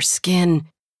 clinging to your skin,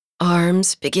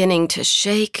 arms beginning to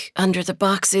shake under the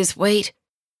box's weight.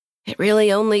 It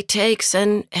really only takes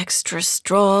an extra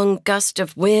strong gust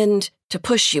of wind to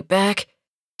push you back,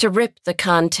 to rip the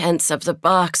contents of the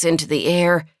box into the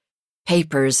air,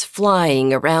 papers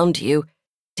flying around you,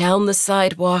 down the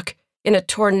sidewalk in a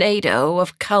tornado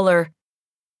of color.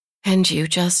 And you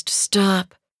just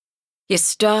stop. You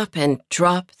stop and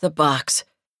drop the box.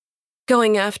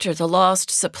 Going after the lost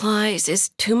supplies is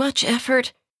too much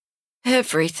effort.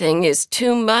 Everything is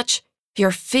too much.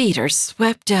 Your feet are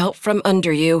swept out from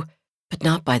under you, but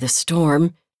not by the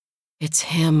storm. It's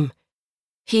him.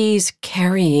 He's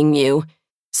carrying you,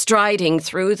 striding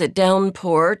through the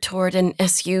downpour toward an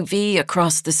SUV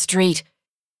across the street.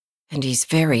 And he's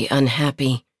very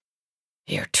unhappy.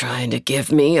 You're trying to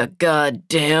give me a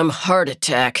goddamn heart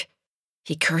attack,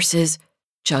 he curses,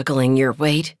 juggling your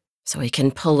weight so he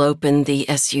can pull open the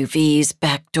SUV's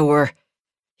back door.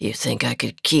 You think I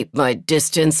could keep my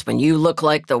distance when you look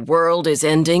like the world is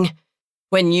ending?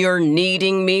 When you're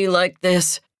needing me like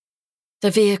this?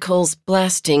 The vehicle's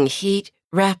blasting heat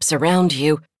wraps around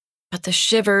you, but the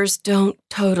shivers don't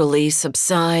totally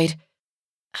subside.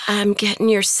 I'm getting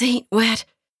your seat wet,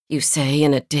 you say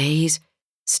in a daze,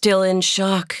 still in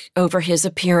shock over his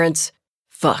appearance.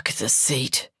 Fuck the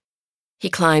seat. He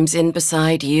climbs in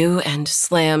beside you and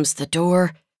slams the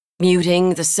door,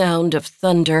 muting the sound of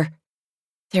thunder.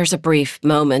 There's a brief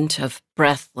moment of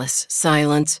breathless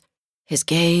silence, his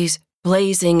gaze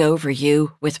blazing over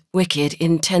you with wicked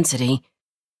intensity,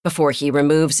 before he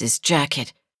removes his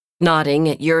jacket, nodding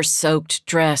at your soaked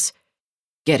dress.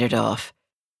 Get it off.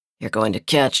 You're going to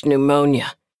catch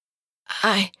pneumonia.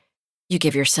 You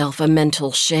give yourself a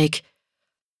mental shake.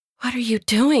 What are you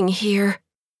doing here?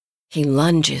 He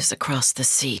lunges across the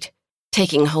seat,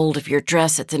 taking hold of your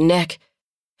dress at the neck,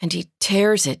 and he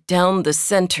tears it down the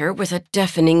center with a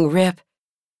deafening rip.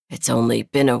 It's only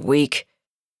been a week.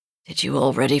 Did you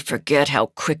already forget how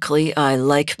quickly I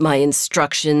like my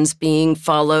instructions being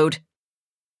followed?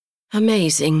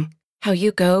 Amazing how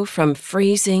you go from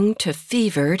freezing to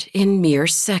fevered in mere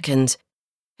seconds,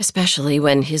 especially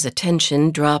when his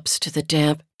attention drops to the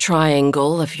damp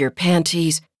triangle of your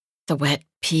panties, the wet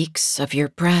peaks of your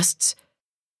breasts.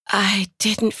 I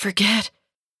didn't forget.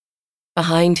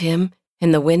 Behind him,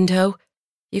 in the window,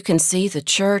 you can see the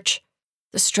church,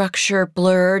 the structure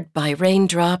blurred by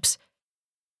raindrops.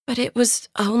 But it was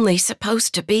only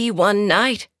supposed to be one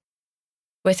night.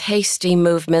 With hasty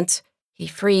movements, he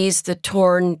frees the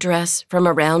torn dress from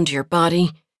around your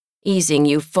body, easing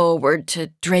you forward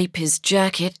to drape his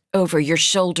jacket over your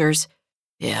shoulders.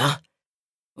 Yeah?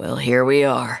 Well, here we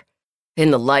are,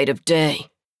 in the light of day.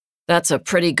 That's a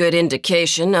pretty good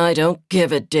indication I don't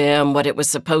give a damn what it was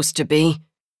supposed to be.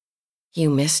 You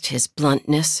missed his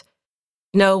bluntness.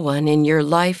 No one in your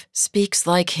life speaks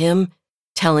like him,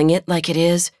 telling it like it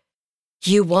is.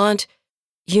 You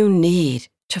need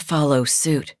to follow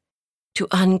suit, to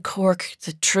uncork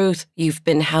the truth you've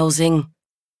been housing.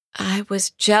 I was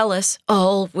jealous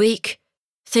all week,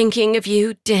 thinking of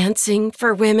you dancing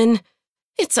for women.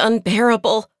 It's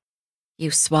unbearable.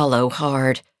 You swallow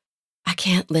hard. I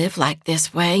can't live like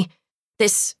this way.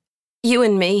 You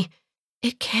and me,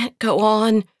 it can't go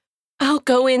on. I'll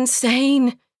go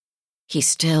insane. He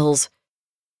stills.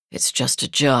 It's just a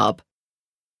job.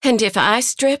 And if I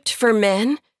stripped for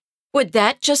men, Would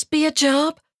that just be a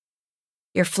job?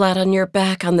 You're flat on your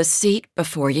back on the seat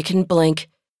before you can blink.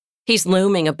 He's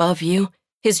looming above you,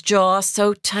 his jaw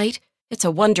so tight, it's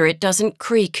a wonder it doesn't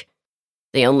creak.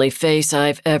 The only face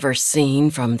I've ever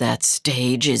seen from that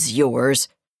stage is yours.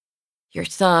 Your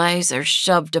thighs are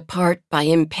shoved apart by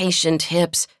impatient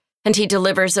hips, and he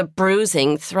delivers a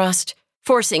bruising thrust,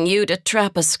 forcing you to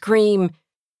trap a scream.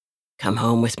 Come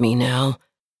home with me now,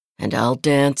 and I'll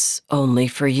dance only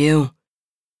for you.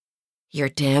 You're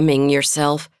damning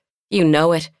yourself. You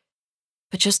know it.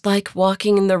 But just like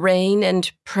walking in the rain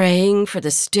and praying for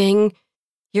the sting,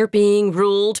 you're being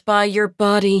ruled by your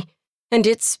body and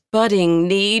its budding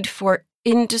need for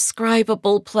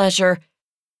indescribable pleasure,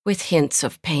 with hints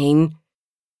of pain,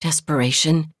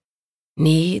 desperation,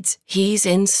 needs he's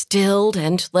instilled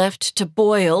and left to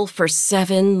boil for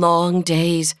 7 long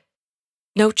days.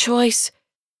 No choice.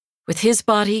 With his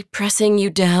body pressing you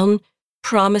down,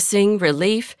 promising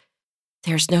relief,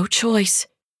 there's no choice.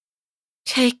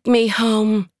 Take me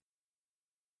home.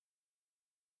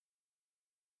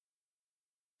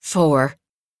 4.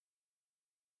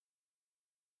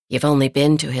 You've only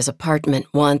been to his apartment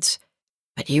once,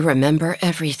 but you remember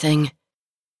everything.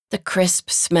 The crisp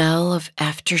smell of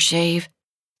aftershave,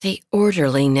 the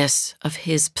orderliness of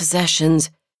his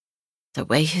possessions, the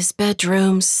way his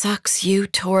bedroom sucks you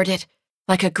toward it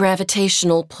like a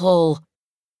gravitational pull.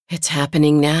 It's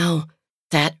happening now,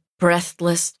 that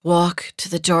breathless walk to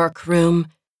the dark room,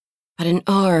 but an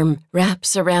arm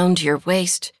wraps around your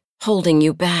waist, holding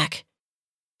you back.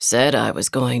 Said I was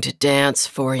going to dance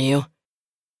for you.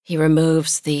 He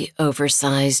removes the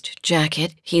oversized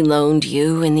jacket he loaned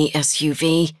you in the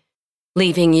SUV,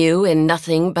 leaving you in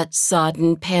nothing but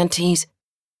sodden panties,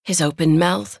 his open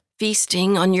mouth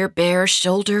feasting on your bare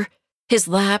shoulder, his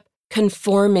lap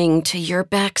conforming to your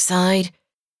backside.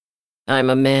 I'm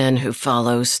a man who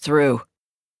follows through.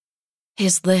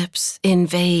 His lips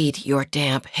invade your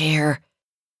damp hair,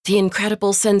 the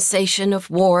incredible sensation of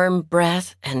warm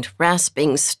breath and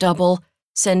rasping stubble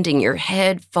sending your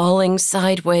head falling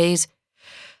sideways.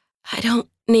 I don't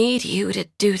need you to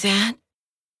do that.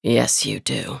 Yes, you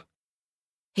do.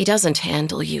 He doesn't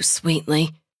handle you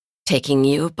sweetly, taking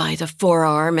you by the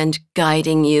forearm and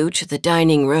guiding you to the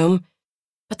dining room,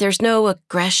 but there's no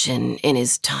aggression in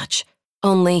his touch,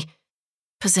 only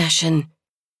possession,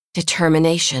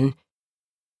 determination.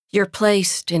 You're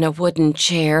placed in a wooden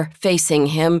chair facing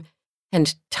him,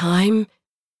 and time,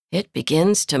 it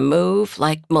begins to move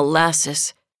like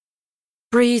molasses.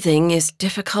 Breathing is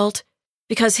difficult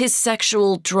because his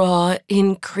sexual draw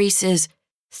increases,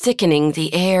 thickening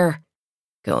the air.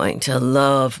 Going to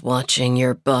love watching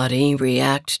your body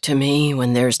react to me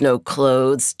when there's no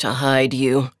clothes to hide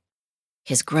you.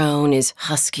 His groan is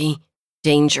husky,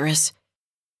 dangerous.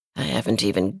 I haven't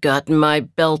even gotten my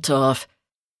belt off,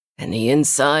 and the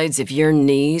insides of your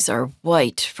knees are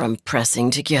white from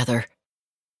pressing together.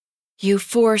 You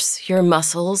force your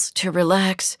muscles to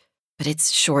relax, but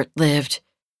it's short-lived,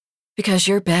 because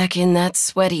you're back in that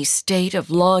sweaty state of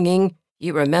longing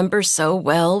you remember so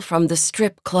well from the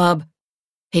strip club.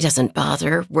 He doesn't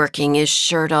bother working his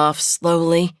shirt off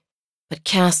slowly, but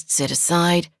casts it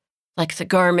aside like the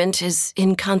garment is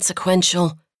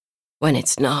inconsequential, when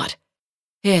it's not.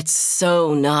 It's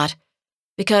so not,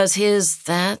 because his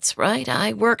 "that's right,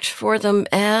 I worked for them"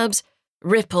 abs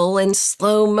ripple in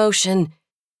slow motion,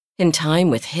 in time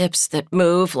with hips that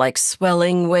move like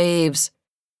swelling waves.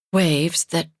 Waves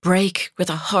that break with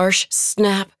a harsh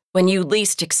snap when you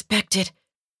least expect it.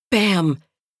 Bam!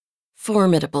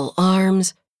 Formidable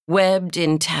arms, webbed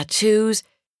in tattoos,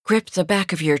 grip the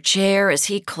back of your chair as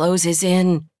he closes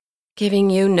in, giving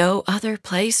you no other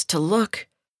place to look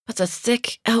but the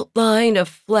thick outline of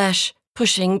flesh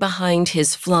pushing behind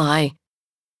his fly.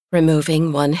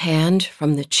 Removing one hand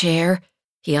from the chair,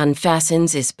 he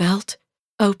unfastens his belt,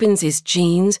 opens his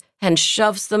jeans, and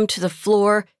shoves them to the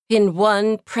floor in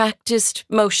one practiced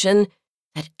motion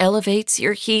that elevates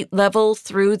your heat level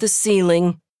through the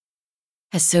ceiling.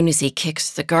 As soon as he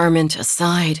kicks the garment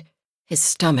aside, his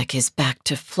stomach is back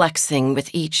to flexing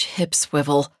with each hip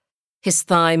swivel, his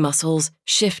thigh muscles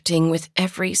shifting with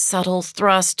every subtle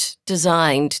thrust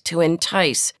designed to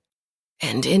entice.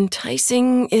 And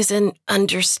enticing is an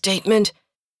understatement,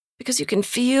 because you can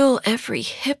feel every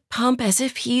hip pump as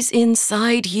if he's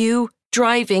inside you,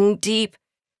 driving deep,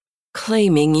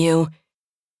 claiming you.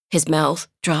 His mouth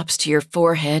drops to your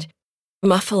forehead,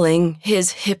 muffling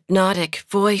his hypnotic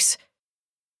voice.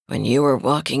 When you were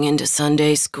walking into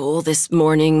Sunday school this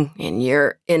morning in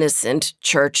your innocent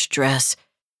church dress,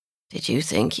 did you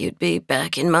think you'd be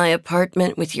back in my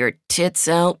apartment with your tits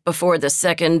out before the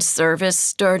second service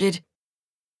started?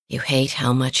 You hate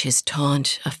how much his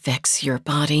taunt affects your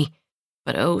body,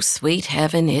 but oh, sweet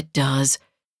heaven, it does.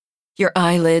 Your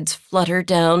eyelids flutter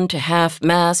down to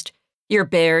half-mast, your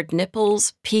bared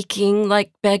nipples peeking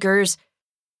like beggars,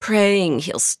 praying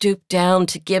he'll stoop down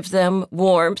to give them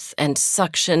warmth and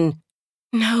suction.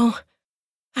 No,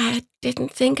 I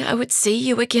didn't think I would see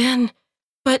you again,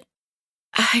 but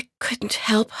I couldn't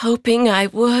help hoping I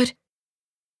would.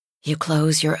 You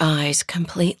close your eyes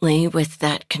completely with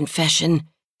that confession,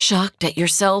 shocked at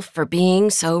yourself for being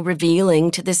so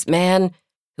revealing to this man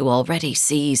who already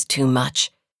sees too much.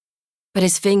 But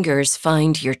his fingers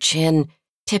find your chin,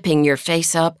 tipping your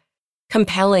face up,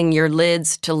 compelling your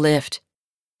lids to lift.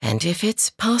 And if it's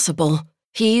possible,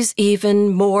 he's even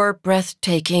more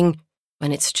breathtaking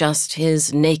when it's just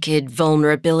his naked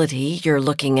vulnerability you're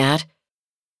looking at.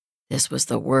 This was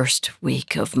the worst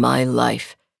week of my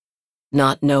life,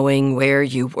 not knowing where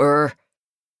you were.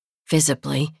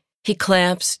 Visibly, he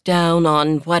clamps down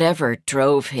on whatever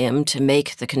drove him to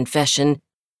make the confession,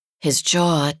 his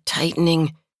jaw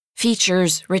tightening,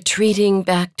 features retreating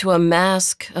back to a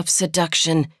mask of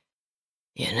seduction.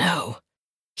 You know,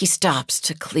 he stops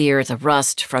to clear the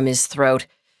rust from his throat.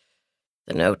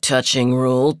 The no-touching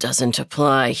rule doesn't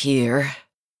apply here,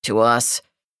 to us,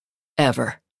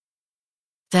 ever.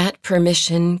 That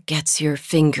permission gets your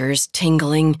fingers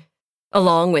tingling,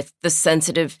 along with the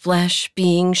sensitive flesh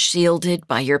being shielded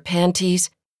by your panties.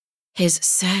 His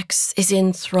sex is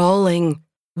enthralling,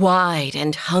 wide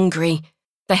and hungry,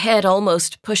 the head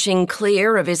almost pushing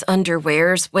clear of his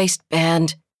underwear's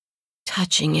waistband.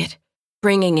 Touching it,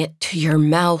 bringing it to your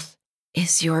mouth,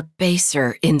 is your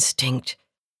baser instinct.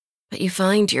 But you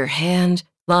find your hand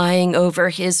lying over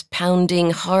his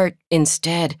pounding heart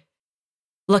instead,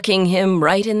 looking him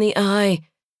right in the eye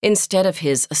instead of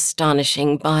his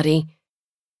astonishing body.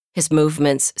 His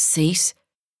movements cease,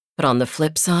 but on the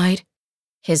flip side,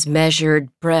 his measured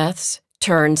breaths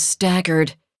turn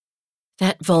staggered.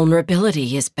 That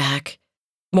vulnerability is back,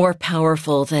 more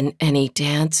powerful than any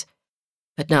dance,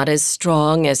 but not as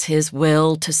strong as his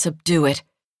will to subdue it.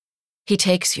 He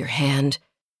takes your hand,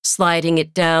 sliding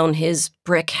it down his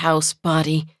brick house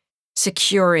body,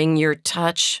 securing your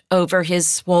touch over his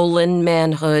swollen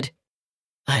manhood.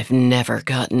 I've never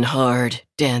gotten hard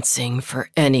dancing for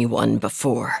anyone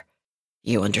before.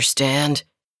 You understand?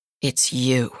 It's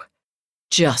you.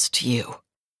 Just you.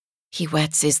 He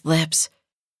wets his lips.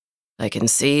 I can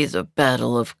see the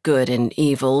battle of good and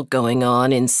evil going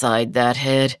on inside that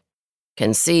head.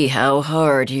 Can see how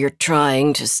hard you're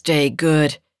trying to stay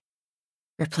good.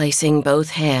 Replacing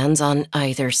both hands on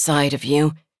either side of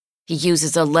you, he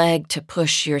uses a leg to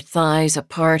push your thighs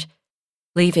apart,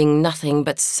 leaving nothing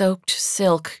but soaked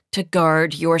silk to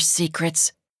guard your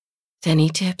secrets. Then he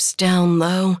dips down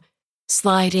low,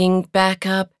 sliding back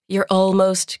up your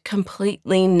almost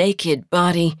completely naked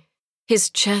body, his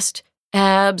chest,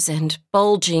 abs, and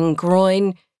bulging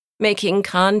groin making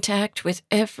contact with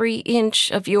every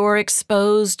inch of your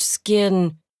exposed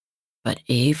skin. But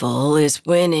evil is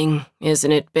winning,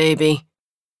 isn't it, baby?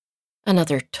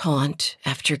 Another taunt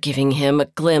after giving him a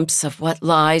glimpse of what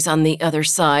lies on the other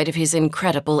side of his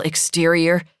incredible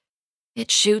exterior. It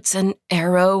shoots an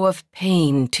arrow of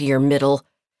pain to your middle.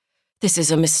 This is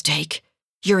a mistake.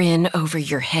 You're in over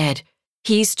your head.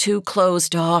 He's too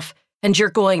closed off, and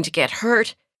you're going to get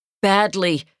hurt.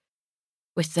 Badly.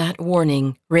 With that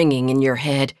warning ringing in your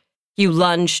head, you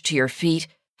lunge to your feet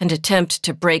and attempt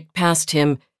to break past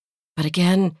him. But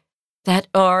again, that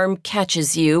arm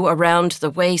catches you around the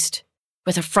waist.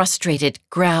 With a frustrated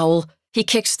growl, he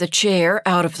kicks the chair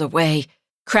out of the way,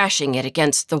 crashing it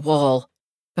against the wall.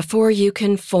 Before you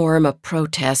can form a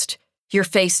protest, you're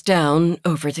face down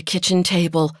over the kitchen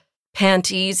table,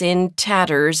 panties in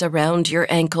tatters around your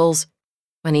ankles.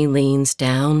 When he leans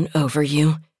down over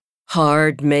you,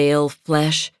 hard male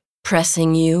flesh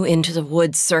pressing you into the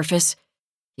wood surface,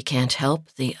 you can't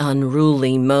help the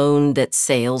unruly moan that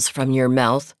sails from your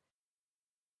mouth.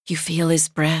 You feel his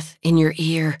breath in your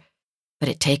ear, but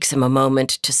it takes him a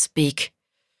moment to speak.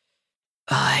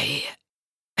 I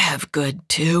have good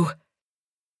too.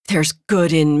 There's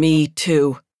good in me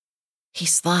too. He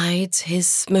slides his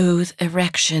smooth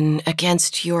erection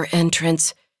against your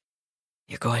entrance.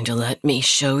 You're going to let me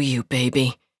show you,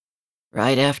 baby.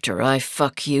 Right after I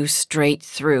fuck you straight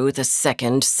through the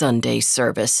second Sunday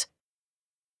service.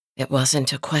 It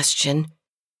wasn't a question,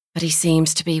 but he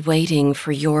seems to be waiting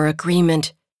for your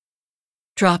agreement.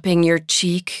 Dropping your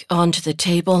cheek onto the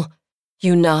table,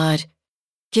 you nod,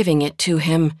 giving it to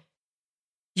him.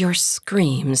 Your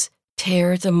screams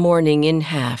tear the morning in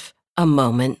half a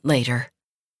moment later.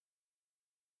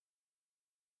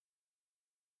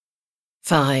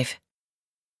 5.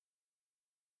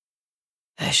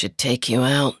 I should take you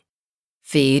out,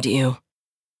 feed you.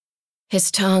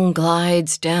 His tongue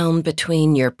glides down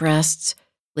between your breasts,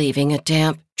 leaving a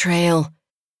damp trail.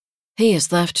 He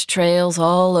has left trails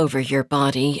all over your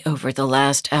body over the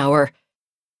last hour.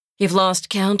 You've lost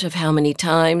count of how many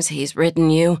times he's ridden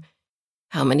you,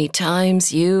 how many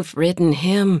times you've ridden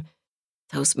him.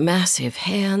 Those massive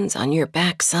hands on your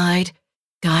backside,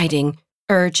 guiding,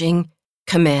 urging,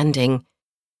 commanding.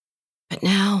 But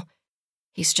now,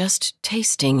 he's just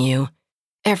tasting you,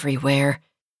 everywhere.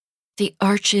 The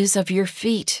arches of your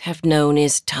feet have known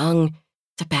his tongue,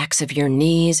 the backs of your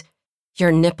knees,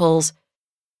 your nipples.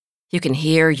 You can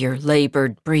hear your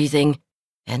labored breathing,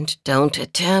 and don't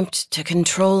attempt to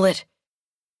control it.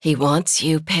 He wants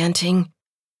you panting.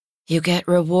 You get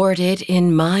rewarded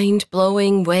in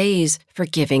mind-blowing ways for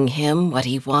giving him what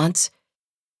he wants.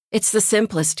 It's the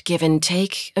simplest give and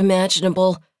take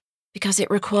imaginable because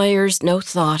it requires no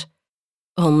thought,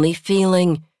 only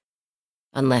feeling,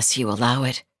 unless you allow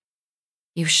it.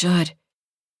 You should.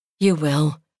 You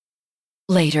will.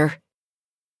 Later.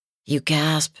 You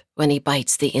gasp when he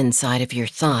bites the inside of your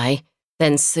thigh,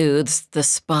 then soothes the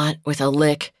spot with a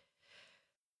lick.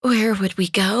 Where would we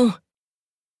go?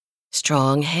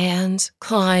 Strong hands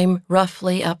climb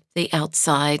roughly up the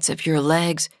outsides of your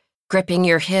legs, gripping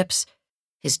your hips,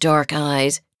 his dark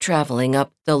eyes traveling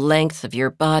up the length of your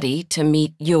body to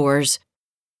meet yours.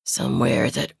 Somewhere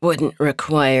that wouldn't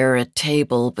require a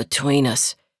table between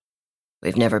us.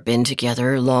 We've never been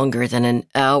together longer than an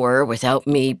hour without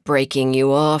me breaking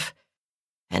you off,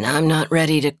 and I'm not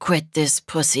ready to quit this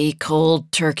pussy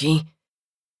cold turkey.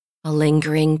 A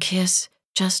lingering kiss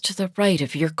just to the right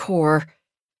of your core.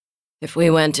 If we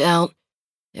went out,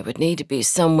 it would need to be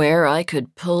somewhere I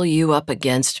could pull you up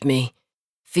against me,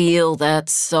 feel that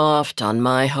soft on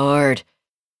my hard.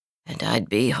 And I'd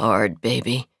be hard,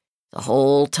 baby, the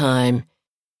whole time,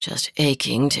 just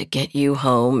aching to get you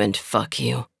home and fuck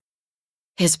you.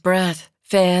 His breath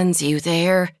fans you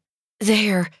there,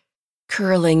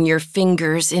 curling your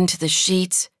fingers into the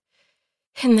sheets.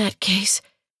 In that case,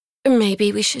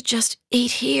 maybe we should just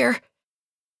eat here.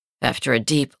 After a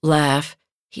deep laugh,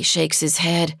 he shakes his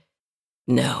head.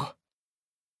 No,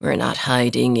 we're not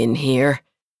hiding in here,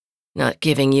 not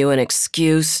giving you an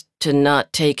excuse to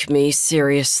not take me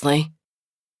seriously.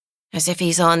 As if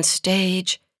he's on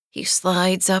stage, he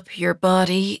slides up your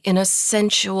body in a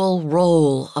sensual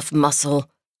roll of muscle,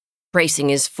 bracing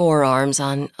his forearms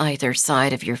on either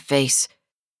side of your face.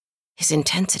 His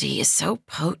intensity is so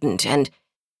potent and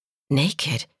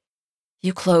naked.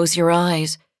 You close your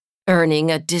eyes,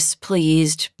 earning a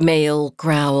displeased male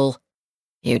growl.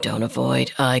 You don't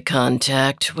avoid eye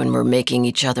contact when we're making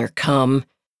each other come,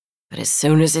 but as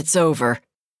soon as it's over,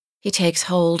 he takes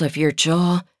hold of your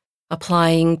jaw,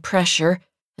 applying pressure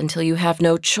until you have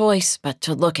no choice but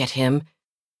to look at him.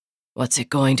 What's it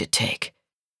going to take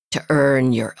to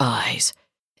earn your eyes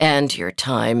and your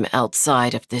time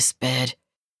outside of this bed?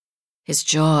 His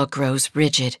jaw grows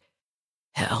rigid.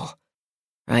 Hell,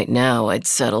 right now I'd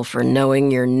settle for knowing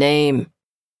your name.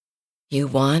 You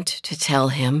want to tell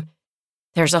him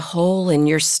there's a hole in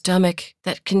your stomach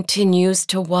that continues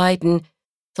to widen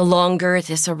the longer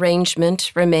this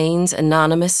arrangement remains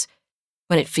anonymous,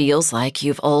 when it feels like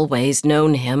you've always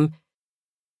known him.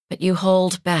 But you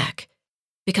hold back,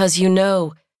 because you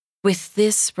know, with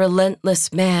this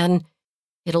relentless man,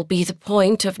 it'll be the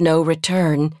point of no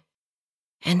return.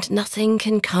 And nothing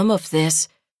can come of this,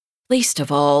 least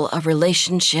of all a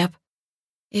relationship.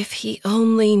 If he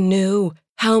only knew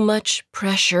how much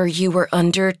pressure you were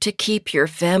under to keep your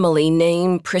family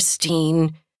name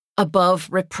pristine, above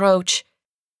reproach.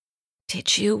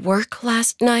 Did you work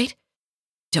last night?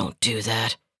 Don't do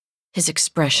that. His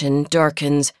expression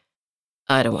darkens.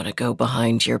 I don't want to go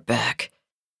behind your back,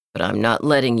 but I'm not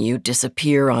letting you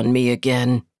disappear on me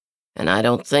again. And I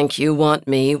don't think you want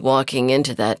me walking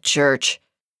into that church,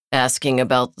 asking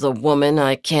about the woman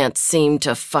I can't seem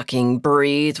to fucking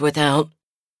breathe without.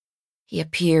 He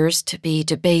appears to be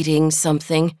debating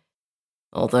something,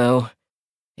 although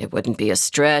it wouldn't be a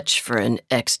stretch for an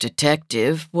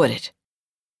ex-detective, would it?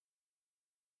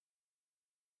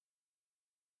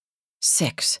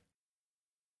 6.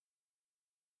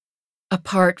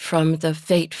 Apart from the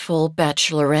fateful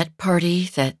bachelorette party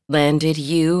that landed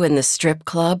you in the strip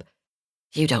club,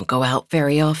 you don't go out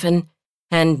very often,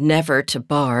 and never to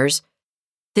bars.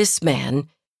 This man,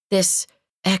 this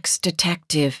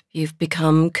ex-detective you've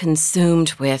become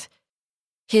consumed with,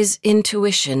 his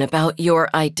intuition about your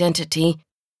identity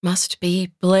must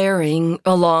be blaring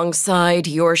alongside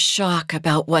your shock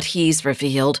about what he's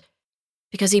revealed,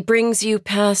 because he brings you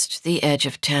past the edge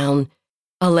of town,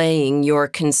 allaying your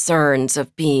concerns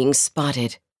of being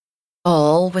spotted.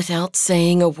 all without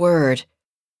saying a word.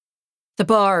 The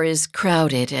bar is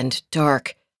crowded and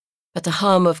dark, but the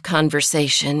hum of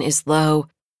conversation is low,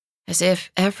 as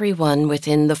if everyone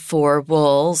within the four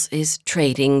walls is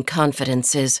trading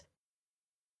confidences.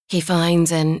 He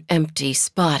finds an empty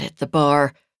spot at the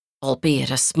bar,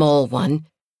 albeit a small one,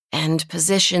 and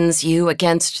positions you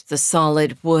against the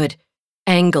solid wood,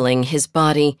 angling his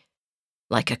body,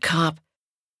 like a cop,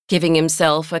 giving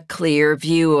himself a clear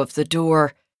view of the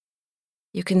door.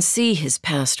 You can see his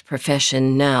past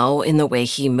profession now in the way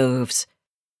he moves,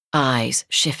 eyes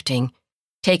shifting,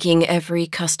 taking every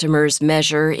customer's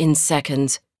measure in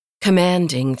seconds,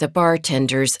 commanding the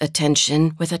bartender's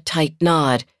attention with a tight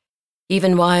nod,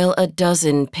 even while a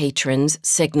dozen patrons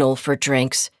signal for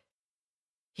drinks.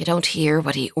 You don't hear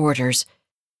what he orders.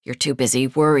 You're too busy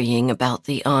worrying about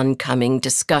the oncoming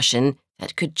discussion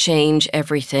that could change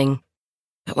everything.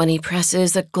 But when he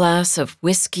presses a glass of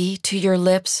whiskey to your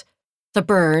lips, the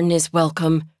burn is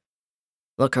welcome.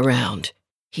 "Look around,"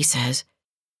 he says.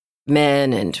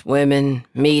 Men and women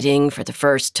meeting for the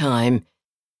first time,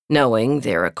 knowing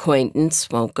their acquaintance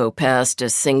won't go past a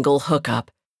single hookup.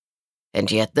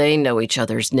 And yet they know each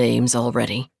other's names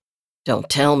already. Don't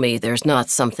tell me there's not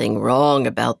something wrong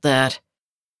about that.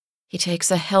 He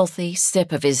takes a healthy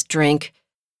sip of his drink,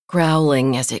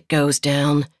 growling as it goes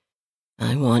down.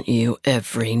 "I want you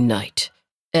every night.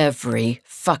 Every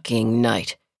fucking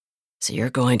night. So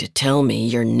you're going to tell me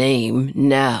your name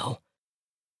now."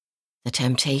 The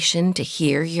temptation to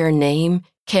hear your name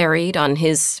carried on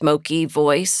his smoky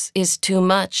voice is too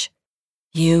much.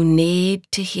 You need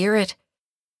to hear it,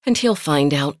 and he'll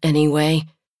find out anyway.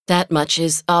 That much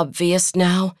is obvious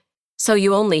now, so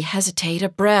you only hesitate a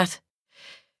breath.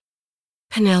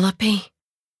 "Penelope?"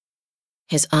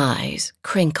 His eyes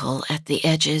crinkle at the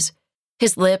edges,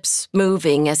 his lips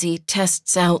moving as he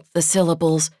tests out the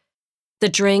syllables. The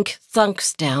drink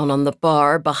thunks down on the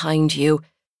bar behind you,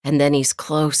 and then he's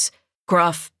close,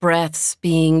 gruff breaths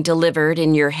being delivered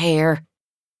in your hair.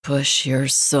 "Push your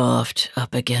soft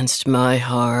up against my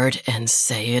hard and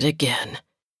say it again."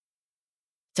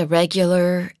 The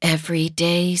regular,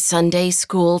 everyday Sunday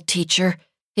school teacher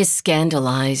is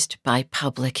scandalized by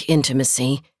public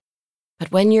intimacy,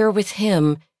 but when you're with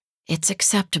him, it's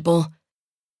acceptable.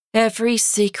 Every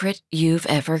secret you've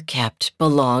ever kept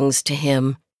belongs to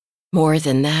him. More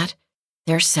than that,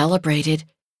 they're celebrated,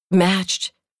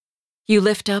 matched. You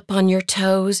lift up on your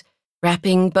toes,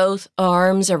 wrapping both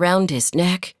arms around his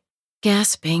neck,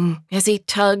 gasping as he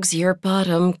tugs your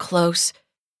bottom close,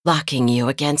 locking you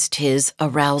against his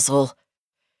arousal.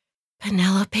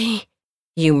 "Penelope,"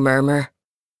 you murmur.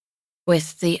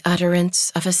 With the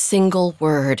utterance of a single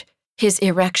word, his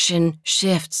erection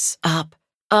shifts up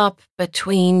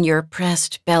between your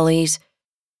pressed bellies.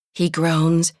 He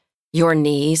groans, your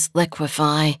knees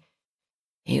liquefy.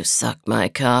 "You suck my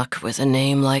cock with a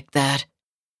name like that."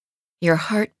 Your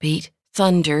heartbeat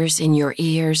thunders in your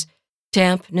ears,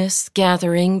 dampness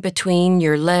gathering between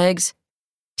your legs.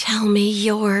 "Tell me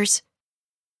yours."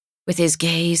 With his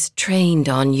gaze trained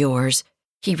on yours,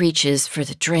 he reaches for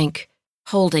the drink,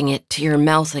 holding it to your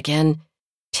mouth again,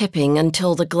 tipping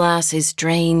until the glass is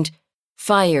drained,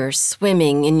 fire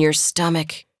swimming in your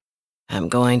stomach. "I'm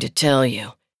going to tell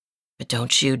you, but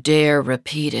don't you dare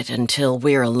repeat it until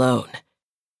we're alone.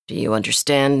 Do you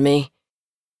understand me?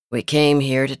 We came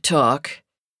here to talk,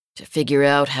 to figure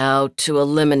out how to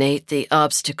eliminate the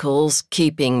obstacles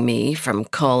keeping me from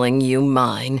calling you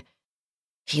mine."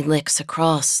 He licks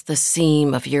across the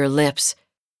seam of your lips.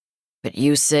 "But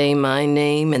you say my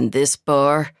name in this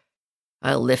bar,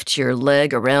 I'll lift your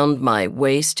leg around my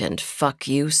waist and fuck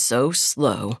you so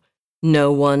slow,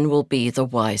 no one will be the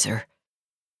wiser.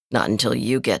 Not until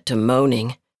you get to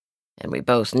moaning, and we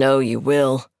both know you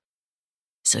will.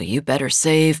 So you better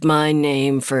save my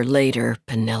name for later,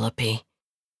 Penelope."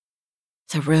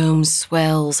 The room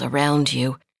swells around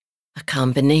you, a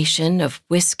combination of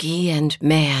whiskey and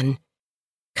man.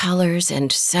 Colors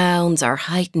and sounds are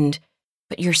heightened,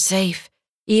 but you're safe,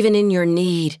 even in your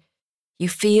need. You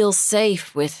feel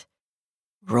safe with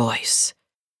Royce.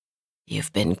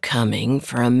 You've been coming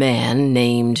for a man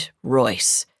named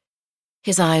Royce.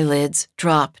 His eyelids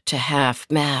drop to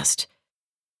half-mast.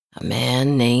 A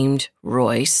man named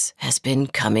Royce has been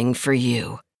coming for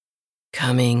you.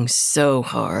 Coming so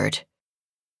hard.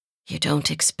 You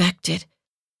don't expect it,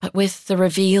 but with the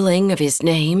revealing of his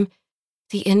name,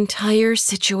 the entire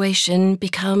situation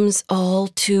becomes all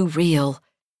too real.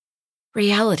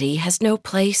 Reality has no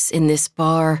place in this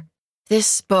bar.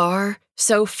 This bar,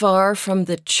 so far from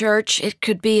the church it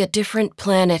could be a different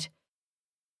planet.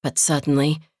 But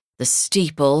suddenly, the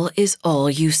steeple is all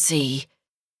you see,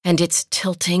 and it's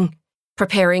tilting,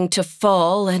 preparing to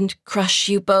fall and crush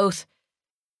you both.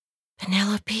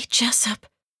 Penelope Jessup,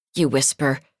 you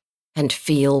whisper, and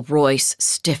feel Royce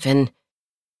stiffen.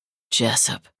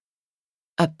 Jessup.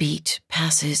 A beat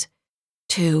passes.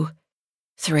 2,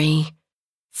 3,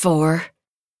 4.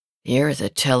 You're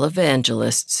the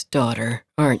televangelist's daughter,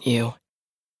 aren't you?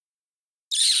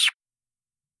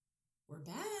 We're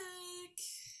back.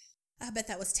 I bet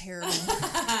that was terrible.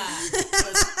 That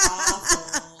was awful.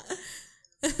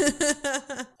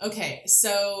 Okay,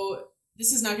 so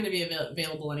this is not going to be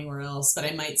available anywhere else, but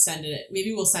I might send it.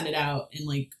 Maybe we'll send it out in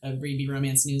like a Read Me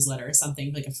Romance newsletter or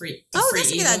something, like a free That's a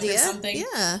good ebook idea. or something.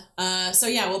 Yeah. So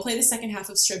yeah, we'll play the second half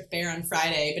of Stripped Bare on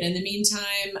Friday. But in the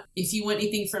meantime, if you want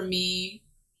anything from me,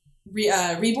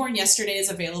 Reborn Yesterday is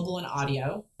available in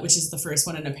audio, which is the first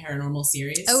one in a paranormal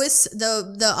series. Oh, it's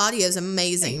the audio is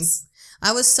amazing. Thanks.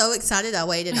 I was so excited I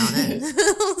waited on it.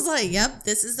 I was like, yep,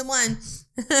 this is the one.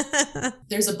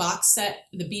 There's a box set,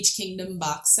 the Beach Kingdom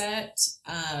box set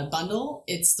bundle.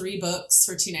 It's 3 books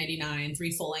for $2.99,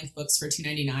 3 full-length books for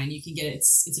 $2.99. You can get it.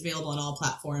 It's available on all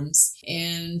platforms,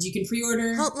 and you can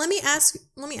pre-order. Let me ask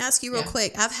you real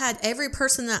quick. I've had every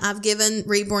person that I've given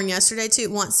Reborn Yesterday to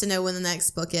wants to know when the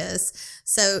next book is.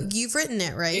 So you've written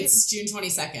it, right? It's June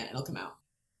 22nd. It'll come out.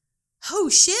 Oh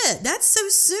shit, that's so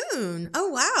soon. Oh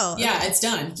wow. Yeah, Okay. it's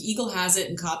done. Eagle has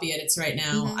it in copy edits right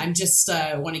now. Mhm. I'm just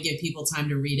want to give people time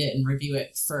to read it and review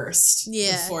it first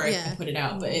before I put it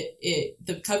out. But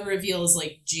the cover reveal is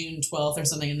like June 12th or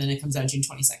something, and then it comes out June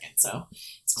 22nd. So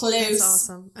it's close. That's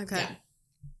awesome. Okay. Yeah.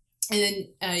 And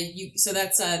then so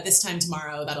that's this time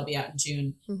tomorrow. That'll be out in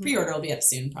June. Mhm. Pre-order will be up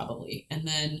soon probably. And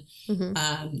then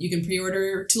Mhm. you can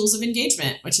pre-order Tools of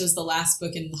Engagement, which is the last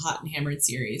book in the Hot and Hammered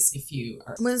series. If you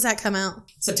are When does that come out?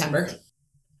 September.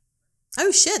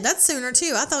 Oh shit, that's sooner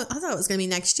too. I thought it was gonna be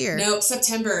next year. Nope,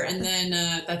 September, and then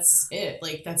that's it.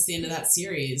 Like that's the end of that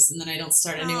series, and then I don't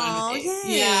start a new one. Oh, With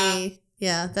yay. Yeah.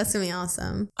 Yeah, that's gonna be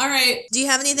awesome. All right. Do you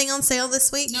have anything on sale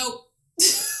this week? Nope.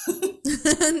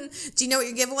 Do you know what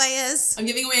your giveaway is? I'm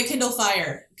giving away a Kindle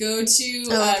Fire. Go to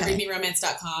okay.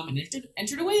 readmeromance.com and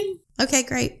enter to win. Okay,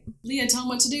 great. Leah, tell them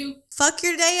what to do. Fuck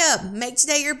your day up. Make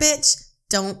today your bitch.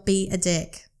 Don't be a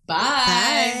dick. Bye.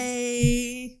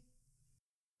 Bye.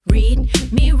 Read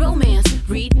me romance.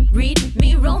 Read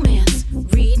me romance.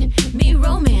 Read me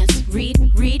romance.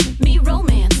 Read me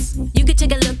romance. You could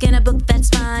take a look in a book, that's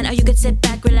fine. Or you could sit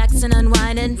back, relax, and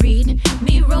unwind and read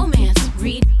me romance.